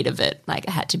trade of it.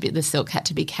 The silk had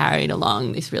to be carried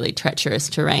along this really treacherous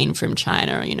terrain from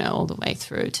China, all the way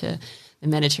through to the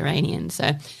Mediterranean.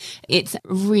 So it's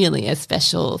really a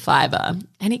special fibre,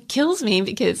 and it kills me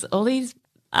because all these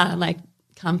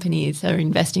companies are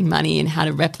investing money in how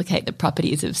to replicate the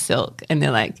properties of silk, and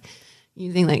they're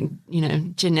using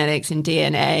genetics and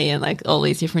DNA and all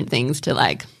these different things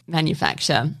to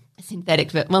manufacture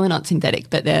synthetic, well, they're not synthetic,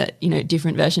 but they're,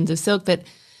 different versions of silk. But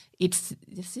it's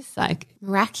just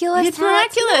miraculous. It's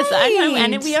miraculous. I know.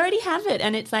 And we already have it.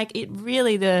 And it's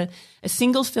a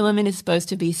single filament is supposed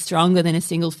to be stronger than a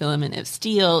single filament of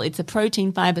steel. It's a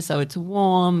protein fiber, so it's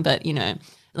warm, but,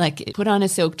 put on a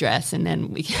silk dress and then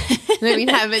we can then we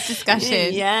have a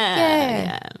discussion.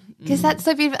 Yeah. Because that's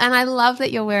so beautiful. And I love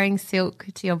that you're wearing silk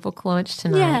to your book launch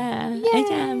tonight. Yeah. I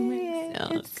am wearing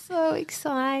silk. It's so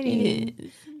exciting. It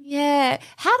is. Yeah.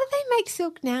 How do they make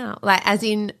silk now? As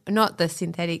in not the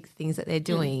synthetic things that they're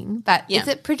doing, but is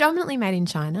it predominantly made in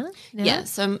China now? Yeah.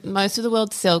 So most of the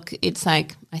world's silk, it's I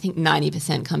think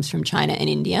 90% comes from China and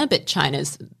India, but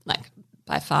China's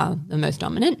by far the most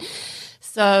dominant.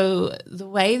 So the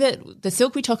way that the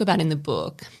silk we talk about in the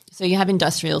book, so you have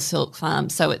industrial silk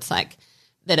farms, so it's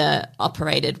that are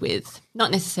operated with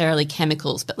not necessarily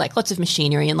chemicals, but lots of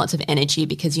machinery and lots of energy,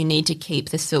 because you need to keep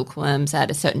the silkworms at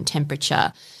a certain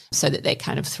temperature so that they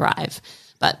kind of thrive.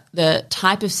 But the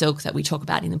type of silk that we talk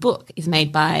about in the book is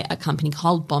made by a company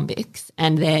called Bombyx,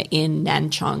 and they're in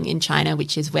Nanchong in China,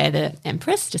 which is where the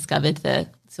empress discovered the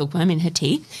silkworm in her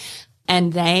tea.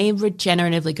 And they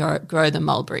regeneratively grow the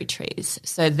mulberry trees.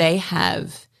 So they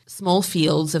have small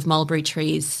fields of mulberry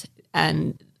trees,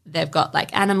 and they've got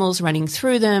animals running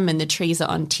through them, and the trees are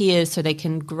on tiers so they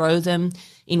can grow them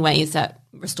in ways that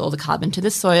restore the carbon to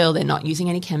the soil. They're not using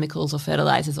any chemicals or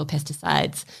fertilizers or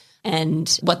pesticides.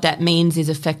 And what that means is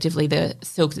effectively the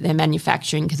silk that they're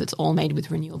manufacturing, because it's all made with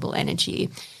renewable energy,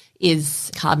 is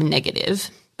carbon negative.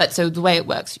 But so the way it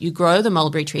works, you grow the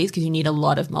mulberry trees because you need a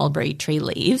lot of mulberry tree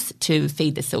leaves to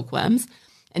feed the silkworms.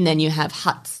 And then you have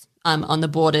huts on the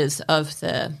borders of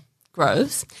the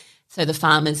groves. So the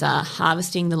farmers are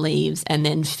harvesting the leaves and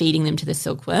then feeding them to the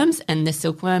silkworms, and the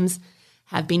silkworms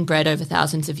have been bred over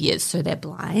thousands of years, so they're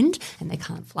blind and they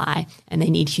can't fly and they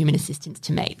need human assistance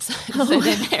to mate. So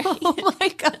they're very... Oh, my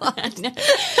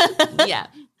God. Yeah.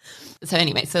 So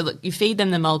anyway, so look, you feed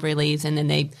them the mulberry leaves, and then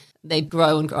they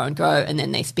grow and grow and grow, and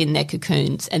then they spin their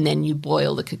cocoons, and then you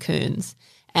boil the cocoons.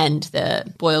 And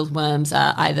the boiled worms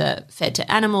are either fed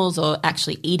to animals or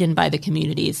actually eaten by the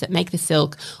communities that make the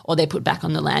silk, or they're put back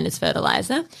on the land as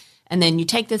fertilizer. And then you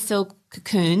take the silk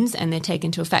cocoons and they're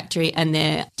taken to a factory and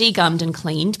they're degummed and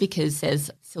cleaned because there's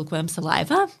silkworm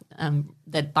saliva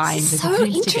that binds the So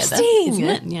cocoons together. interesting. Isn't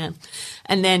it? Yeah.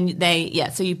 And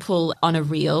then so you pull on a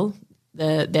reel,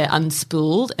 they're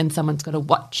unspooled and someone's got to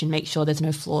watch and make sure there's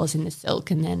no flaws in the silk,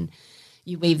 and then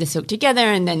you weave the silk together,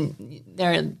 and then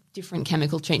there are different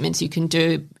chemical treatments you can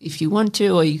do if you want to,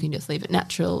 or you can just leave it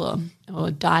natural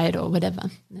or dye it or whatever,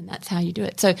 and that's how you do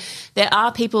it. So there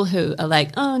are people who are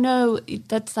like, oh no,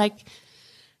 that's like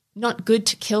not good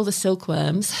to kill the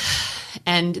silkworms.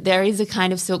 And there is a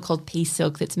kind of silk called pea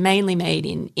silk that's mainly made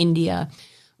in India,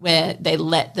 where they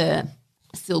let the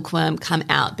silkworm come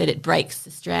out, but it breaks the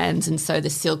strands, and so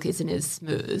the silk isn't as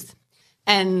smooth.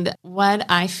 And what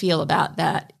I feel about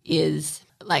that is,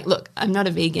 like, look, I'm not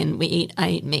a vegan. I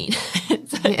eat meat.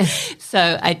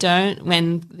 So I don't,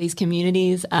 when these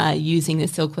communities are using the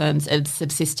silkworms as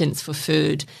subsistence for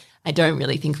food, I don't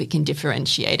really think we can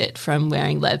differentiate it from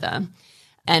wearing leather.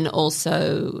 And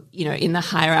also, in the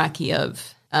hierarchy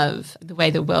of the way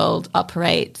the world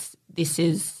operates, this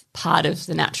is part of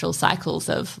the natural cycles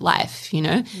of life,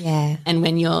 Yeah. And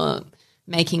when you're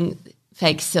making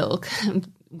fake silk,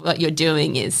 what you're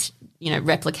doing is,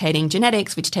 replicating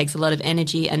genetics, which takes a lot of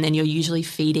energy, and then you're usually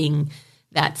feeding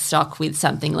that stock with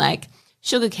something like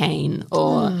sugarcane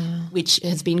or which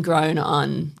has been grown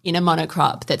in a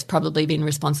monocrop that's probably been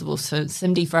responsible for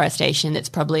some deforestation that's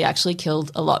probably actually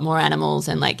killed a lot more animals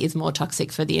and like is more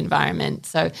toxic for the environment.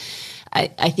 So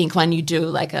I think when you do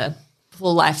like a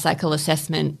full life cycle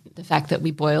assessment, the fact that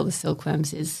we boil the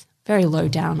silkworms is very low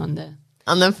down on the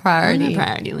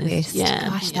priority list. Yeah.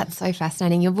 Gosh, that's so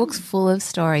fascinating. Your book's full of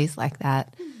stories like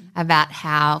that about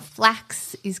how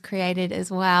flax is created as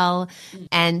well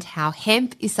and how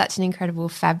hemp is such an incredible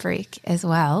fabric as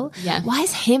well. Yeah. Why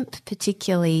is hemp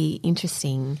particularly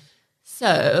interesting?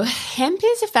 So hemp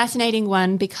is a fascinating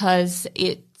one because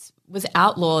it was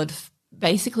outlawed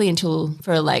basically until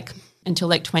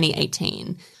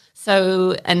 2018.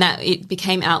 So, and that it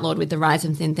became outlawed with the rise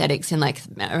of synthetics in like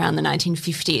around the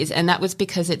 1950s. And that was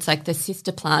because it's like the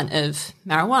sister plant of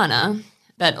marijuana,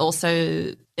 but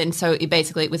also, and so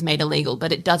it was made illegal,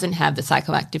 but it doesn't have the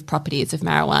psychoactive properties of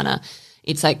marijuana.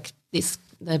 It's like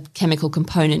the chemical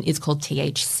component is called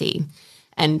THC.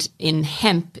 And in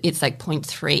hemp, it's like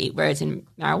 0.3, whereas in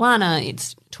marijuana,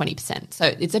 it's 20%.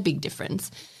 So it's a big difference.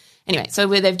 Anyway, so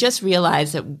where they've just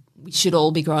realized that we should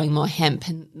all be growing more hemp.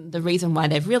 And the reason why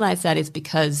they've realized that is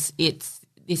because it's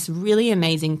this really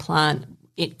amazing plant.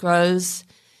 It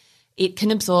can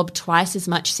absorb twice as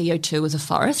much CO2 as a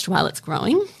forest while it's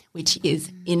growing, which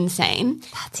is insane.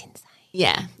 That's insane.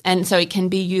 Yeah. And so it can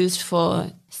be used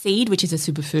for seed, which is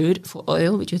a superfood, for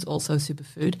oil, which is also a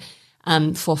superfood,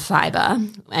 for fiber,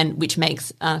 and which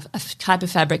makes a type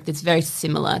of fabric that's very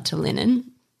similar to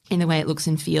linen in the way it looks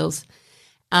and feels.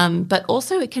 But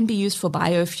also it can be used for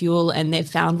biofuel, and they've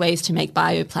found ways to make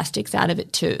bioplastics out of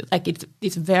it too. Like it's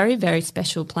this very, very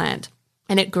special plant,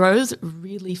 and it grows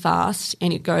really fast,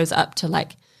 and it goes up to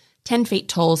like 10 feet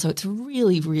tall, so it's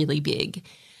really, really big.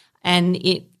 And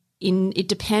it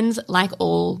depends, like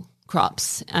all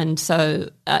crops, and so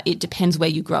it depends where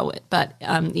you grow it. But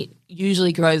it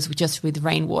usually grows just with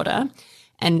rainwater,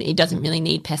 and it doesn't really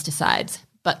need pesticides.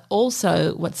 But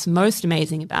also what's most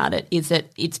amazing about it is that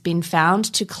it's been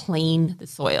found to clean the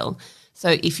soil. So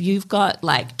if you've got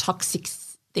like toxic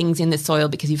things in the soil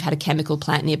because you've had a chemical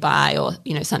plant nearby or,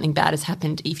 something bad has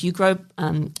happened, if you grow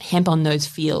hemp on those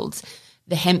fields,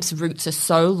 the hemp's roots are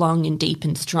so long and deep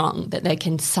and strong that they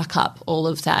can suck up all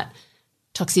of that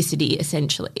toxicity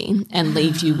essentially and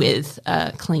leave you with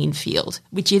a clean field,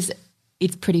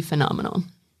 it's pretty phenomenal.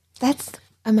 That's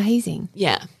amazing.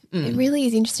 Yeah. It really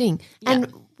is interesting. Yeah.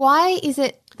 And why is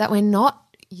it that we're not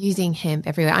using hemp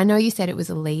everywhere? I know you said it was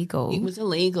illegal. It was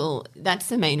illegal. That's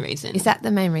the main reason. Is that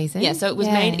the main reason? Yeah, so it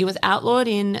was outlawed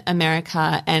in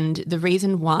America, and the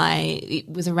reason why it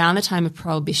was around the time of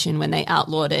Prohibition when they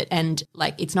outlawed it, and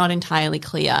like it's not entirely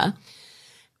clear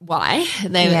why.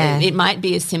 It might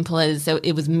be as simple as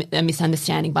it was a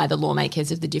misunderstanding by the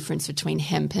lawmakers of the difference between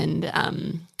hemp and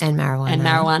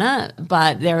marijuana.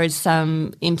 But there is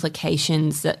some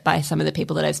implications that by some of the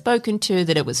people that I've spoken to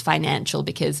that it was financial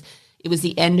because it was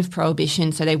the end of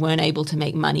Prohibition, so they weren't able to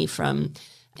make money from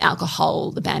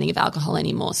alcohol, the banning of alcohol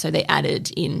anymore. So they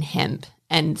added in hemp,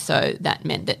 and so that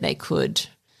meant that they could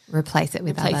replace it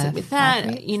with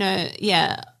that.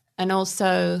 Yeah, and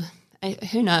also.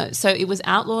 Who knows? So it was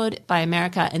outlawed by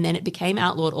America, and then it became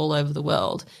outlawed all over the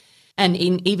world, and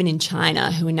even in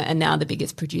China, who are now the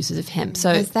biggest producers of hemp.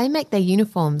 So because they make their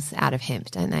uniforms out of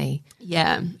hemp, don't they?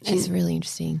 Yeah, which is really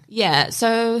interesting. Yeah.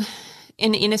 So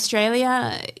in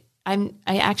Australia, I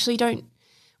actually don't.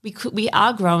 We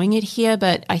are growing it here,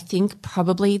 but I think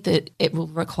probably that it will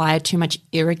require too much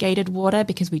irrigated water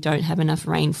because we don't have enough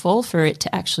rainfall for it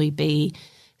to actually be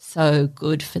so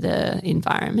good for the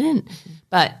environment.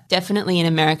 But definitely in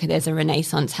America, there's a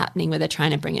renaissance happening where they're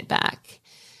trying to bring it back.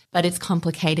 But it's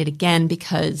complicated again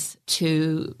because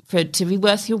for it to be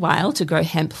worth your while to grow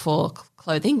hemp for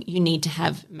clothing, you need to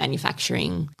have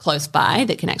manufacturing close by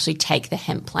that can actually take the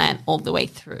hemp plant all the way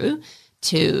through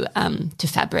to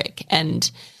fabric, and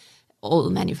all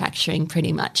the manufacturing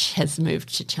pretty much has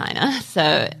moved to China.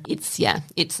 So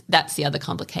that's the other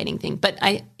complicating thing. But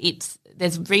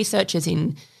there's researchers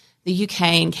in the UK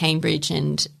and Cambridge,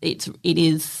 and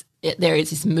there is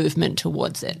this movement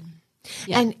towards it.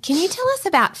 Yeah. And can you tell us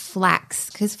about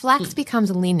flax? Because flax becomes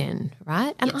linen,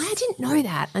 right? And I didn't know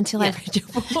that until I read your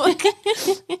book. I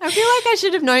feel like I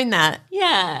should have known that.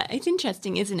 Yeah, it's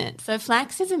interesting, isn't it? So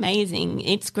flax is amazing.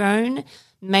 It's grown,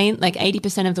 like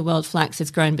 80% of the world flax is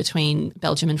grown between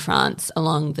Belgium and France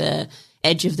along the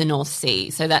edge of the North Sea.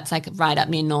 So that's like right up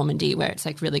near Normandy where it's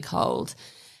like really cold.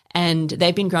 And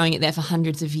they've been growing it there for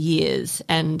hundreds of years.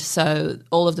 And so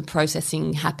all of the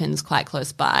processing happens quite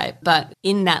close by. But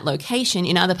in that location,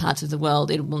 in other parts of the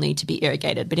world, it will need to be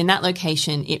irrigated. But in that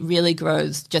location, it really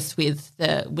grows just with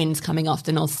the winds coming off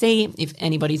the North Sea. If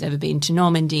anybody's ever been to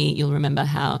Normandy, you'll remember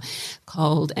how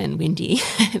cold and windy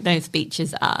those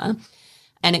beaches are.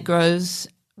 And it grows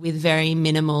with very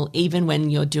minimal, even when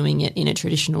you're doing it in a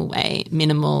traditional way,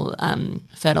 minimal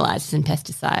fertilizers and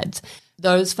pesticides.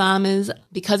 Those farmers,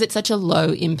 because it's such a low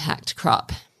impact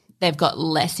crop, they've got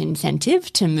less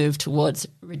incentive to move towards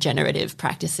regenerative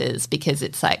practices because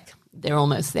it's like they're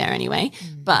almost there anyway.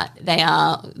 But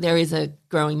there is a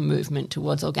growing movement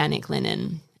towards organic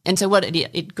linen. And so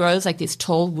it grows like this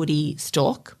tall woody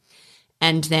stalk,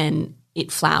 and then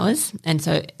it flowers, and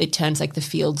so it turns like the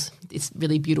fields this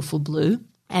really beautiful blue.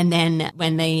 And then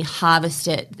when they harvest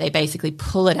it, they basically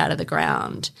pull it out of the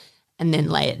ground and then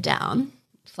lay it down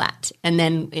flat, and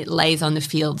then it lays on the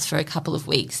fields for a couple of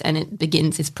weeks, and it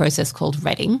begins this process called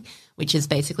retting, which is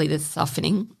basically the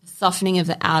softening of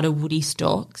the outer woody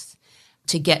stalks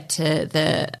to get to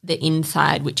the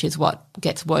inside, which is what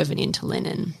gets woven into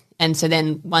linen. And so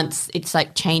then once it's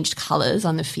like changed colours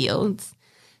on the fields,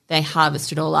 they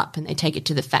harvest it all up and they take it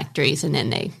to the factories, and then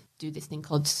they do this thing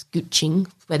called scooching,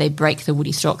 where they break the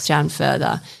woody stalks down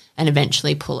further and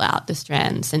eventually pull out the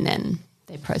strands, and then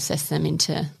they process them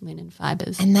into linen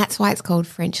fibres. And that's why it's called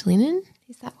French linen?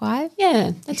 Is that why?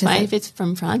 Yeah, that's why. If it's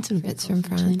from France. It's from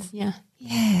France. Yeah.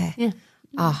 Yeah.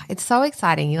 Oh, it's so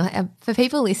exciting. For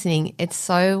people listening, it's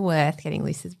so worth getting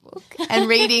Lisa's book and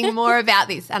reading more about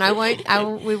this. And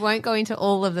we won't go into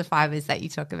all of the fibres that you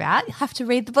talk about. You'll have to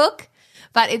read the book.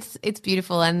 But it's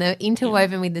beautiful, and the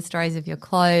interwoven with the stories of your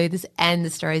clothes and the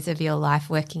stories of your life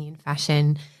working in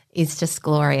fashion is just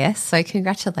glorious. So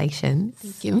congratulations.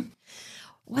 Thank you.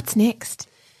 What's next?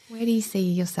 Where do you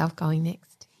see yourself going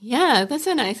next? Yeah, that's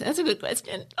a good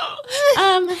question.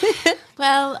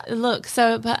 Well, look,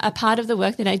 so a part of the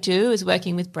work that I do is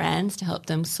working with brands to help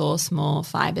them source more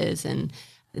fibres and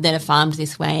that are farmed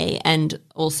this way, and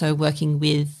also working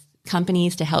with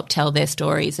companies to help tell their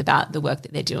stories about the work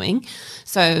that they're doing.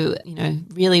 So,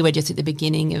 really we're just at the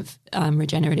beginning of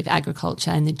regenerative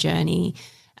agriculture and the journey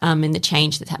and the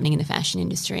change that's happening in the fashion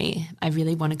industry. I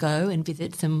really want to go and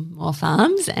visit some more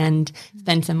farms and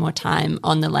spend some more time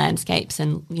on the landscapes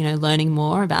and, learning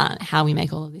more about how we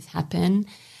make all of this happen.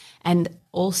 And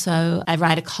also I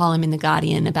write a column in The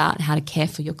Guardian about how to care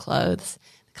for your clothes.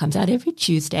 It comes out every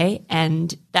Tuesday,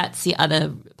 and that's the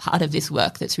other part of this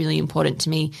work that's really important to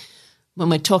me. When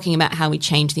we're talking about how we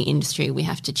change the industry, we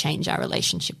have to change our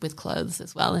relationship with clothes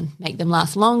as well and make them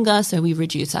last longer, so we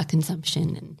reduce our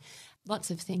consumption and lots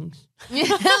of things.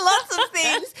 Lots of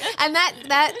things. And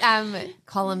that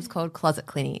column's called Closet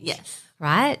Clinic. Yes.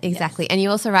 Right? Exactly. Yes. And you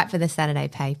also write for the Saturday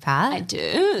paper. I do.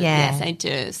 Yeah. Yes, I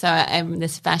do. So I'm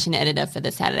this fashion editor for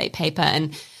the Saturday paper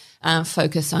and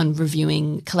focus on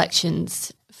reviewing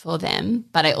collections for them.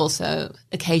 But I also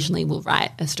occasionally will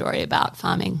write a story about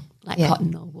farming, like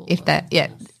cotton or wool.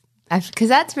 Because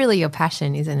that's really your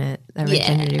passion, isn't it? The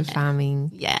regenerative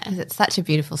farming. Yeah. It's such a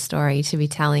beautiful story to be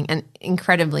telling and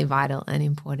incredibly vital and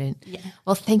important. Yeah.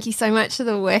 Well, thank you so much for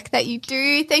the work that you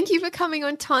do. Thank you for coming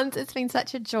on Tons. It's been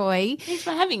such a joy. Thanks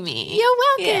for having me. You're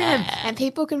welcome. Yeah. And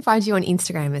people can find you on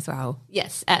Instagram as well.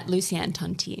 Yes, at Lucienne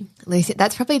Tontier. Lucy,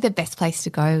 that's probably the best place to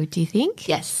go, do you think?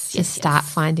 Yes. To start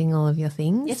finding all of your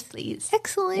things? Yes, please.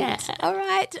 Excellent. Yeah. All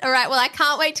right. Well, I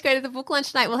can't wait to go to the book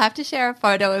lunch tonight. We'll have to share a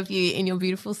photo of you in your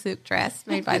beautiful silk dress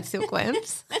made by the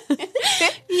silkworms.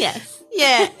 Yes.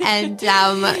 Yeah. And,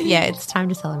 it's time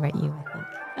to celebrate you, I think.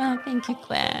 Oh, thank Thank you,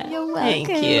 Claire. You're welcome.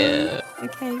 Thank you.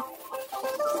 Okay.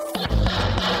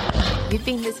 You've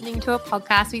been listening to a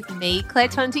podcast with me, Claire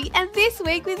Tonti, and this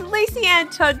week with Lucy-Anne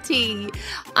Tonti.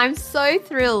 I'm so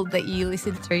thrilled that you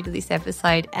listened through to this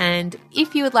episode, and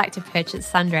if you would like to purchase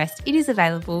Sundressed, it is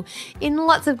available in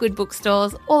lots of good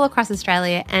bookstores all across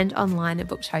Australia and online at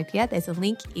Booktopia. There's a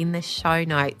link in the show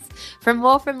notes. For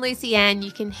more from Lucy-Anne,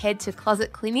 you can head to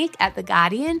Closet Clinic at The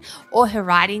Guardian or her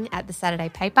writing at The Saturday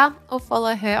Paper, or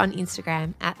follow her on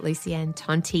Instagram at Lucy-Anne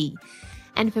Tonti.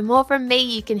 And for more from me,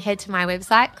 you can head to my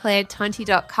website,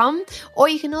 clairetonti.com, or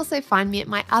you can also find me at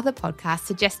my other podcast,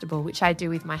 Suggestible, which I do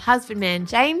with my husband,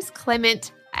 James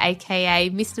Clement, aka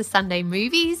Mr. Sunday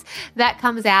Movies. That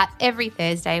comes out every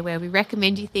Thursday, where we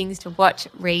recommend you things to watch,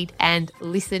 read, and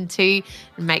listen to,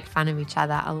 and make fun of each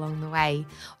other along the way.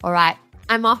 All right,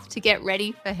 I'm off to get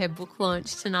ready for her book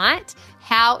launch tonight.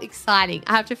 How exciting.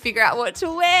 I have to figure out what to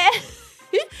wear.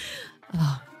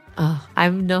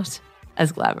 I'm not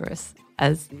as glamorous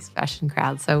as this fashion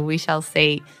crowd, so we shall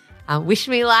see. Wish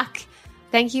me luck.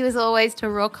 Thank you as always to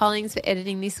Raw Collings for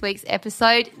editing this week's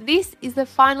episode. This is the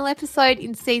final episode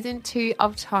in season 2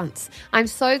 of Tonts. I'm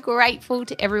so grateful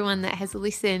to everyone that has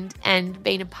listened and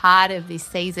been a part of this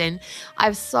season.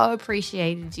 I've so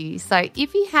appreciated you. So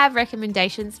if you have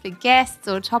recommendations for guests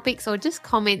or topics or just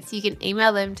comments, you can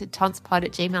email them to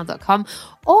tontspod@gmail.com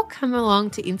or come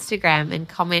along to Instagram and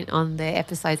comment on the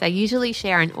episodes. I usually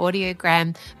share an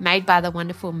audiogram made by the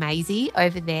wonderful Maisie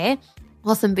over there,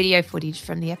 or some video footage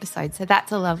from the episode. So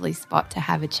that's a lovely spot to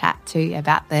have a chat to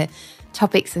about the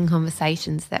topics and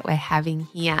conversations that we're having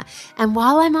here. And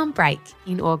while I'm on break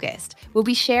in August, we'll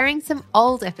be sharing some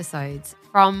old episodes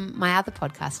from my other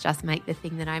podcast, Just Make the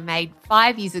Thing, that I made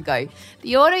 5 years ago.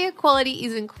 The audio quality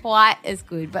isn't quite as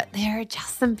good, but there are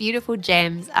just some beautiful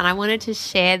gems, and I wanted to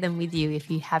share them with you if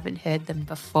you haven't heard them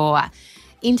before.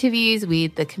 Interviews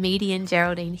with the comedian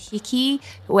Geraldine Hickey,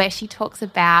 where she talks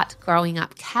about growing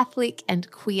up Catholic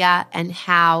and queer and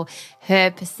how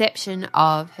her perception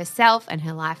of herself and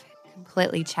her life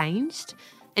completely changed.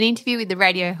 An interview with the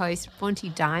radio host Monty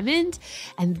Diamond,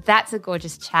 and that's a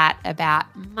gorgeous chat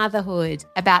about motherhood,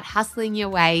 about hustling your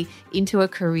way into a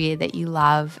career that you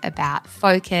love, about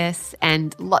focus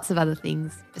and lots of other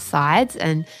things besides.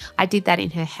 And I did that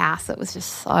in her house. It was just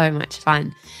so much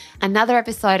fun. Another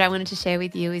episode I wanted to share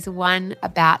with you is one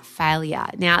about failure.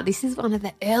 Now, this is one of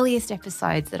the earliest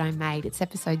episodes that I made. It's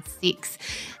episode 6,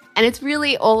 and it's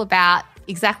really all about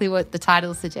exactly what the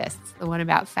title suggests, the one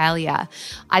about failure.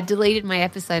 I deleted my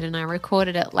episode and I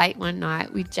recorded it late one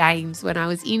night with James when I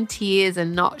was in tears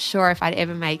and not sure if I'd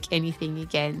ever make anything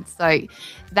again. So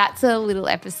that's a little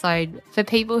episode for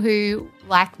people who,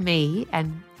 like me,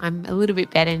 and I'm a little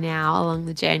bit better now along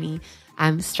the journey,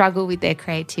 struggle with their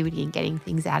creativity and getting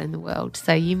things out in the world.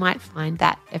 So you might find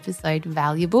that episode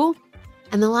valuable.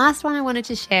 And the last one I wanted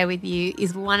to share with you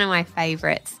is one of my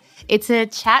favourites. It's a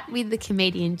chat with the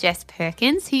comedian Jess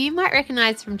Perkins, who you might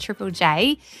recognise from Triple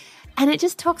J. And it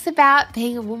just talks about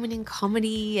being a woman in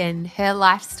comedy and her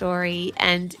life story,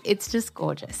 and it's just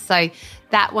gorgeous. So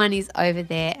that one is over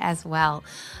there as well.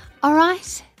 All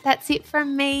right, that's it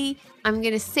from me. I'm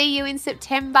going to see you in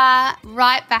September.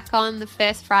 Right back on the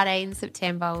first Friday in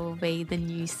September will be the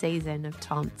new season of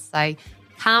Tonts. So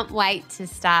can't wait to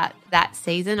start that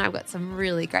season. I've got some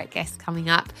really great guests coming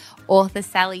up. Author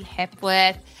Sally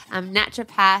Hepworth,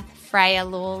 naturopath Freya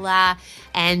Lawler,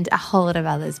 and a whole lot of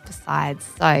others besides.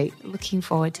 So looking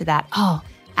forward to that. Oh,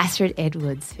 Astrid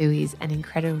Edwards, who is an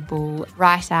incredible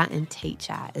writer and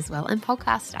teacher as well, and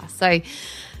podcaster. So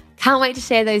can't wait to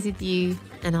share those with you,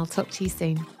 and I'll talk to you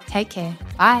soon. Take care.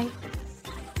 Bye.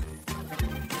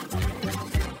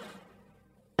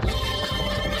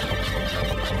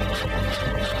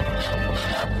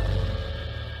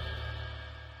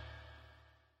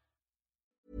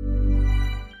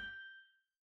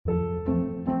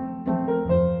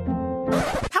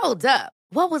 Hold up.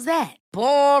 What was that?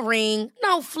 Boring.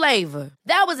 No flavor.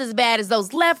 That was as bad as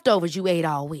those leftovers you ate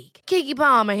all week. Keke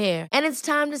Palmer here, and it's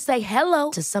time to say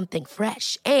hello to something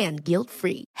fresh and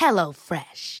guilt-free. Hello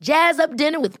Fresh. Jazz up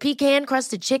dinner with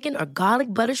pecan-crusted chicken or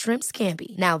garlic butter shrimp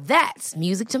scampi. Now that's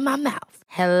music to my mouth.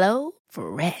 Hello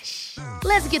Fresh.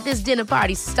 Let's get this dinner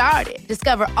party started.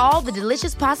 Discover all the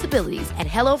delicious possibilities at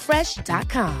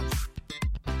HelloFresh.com.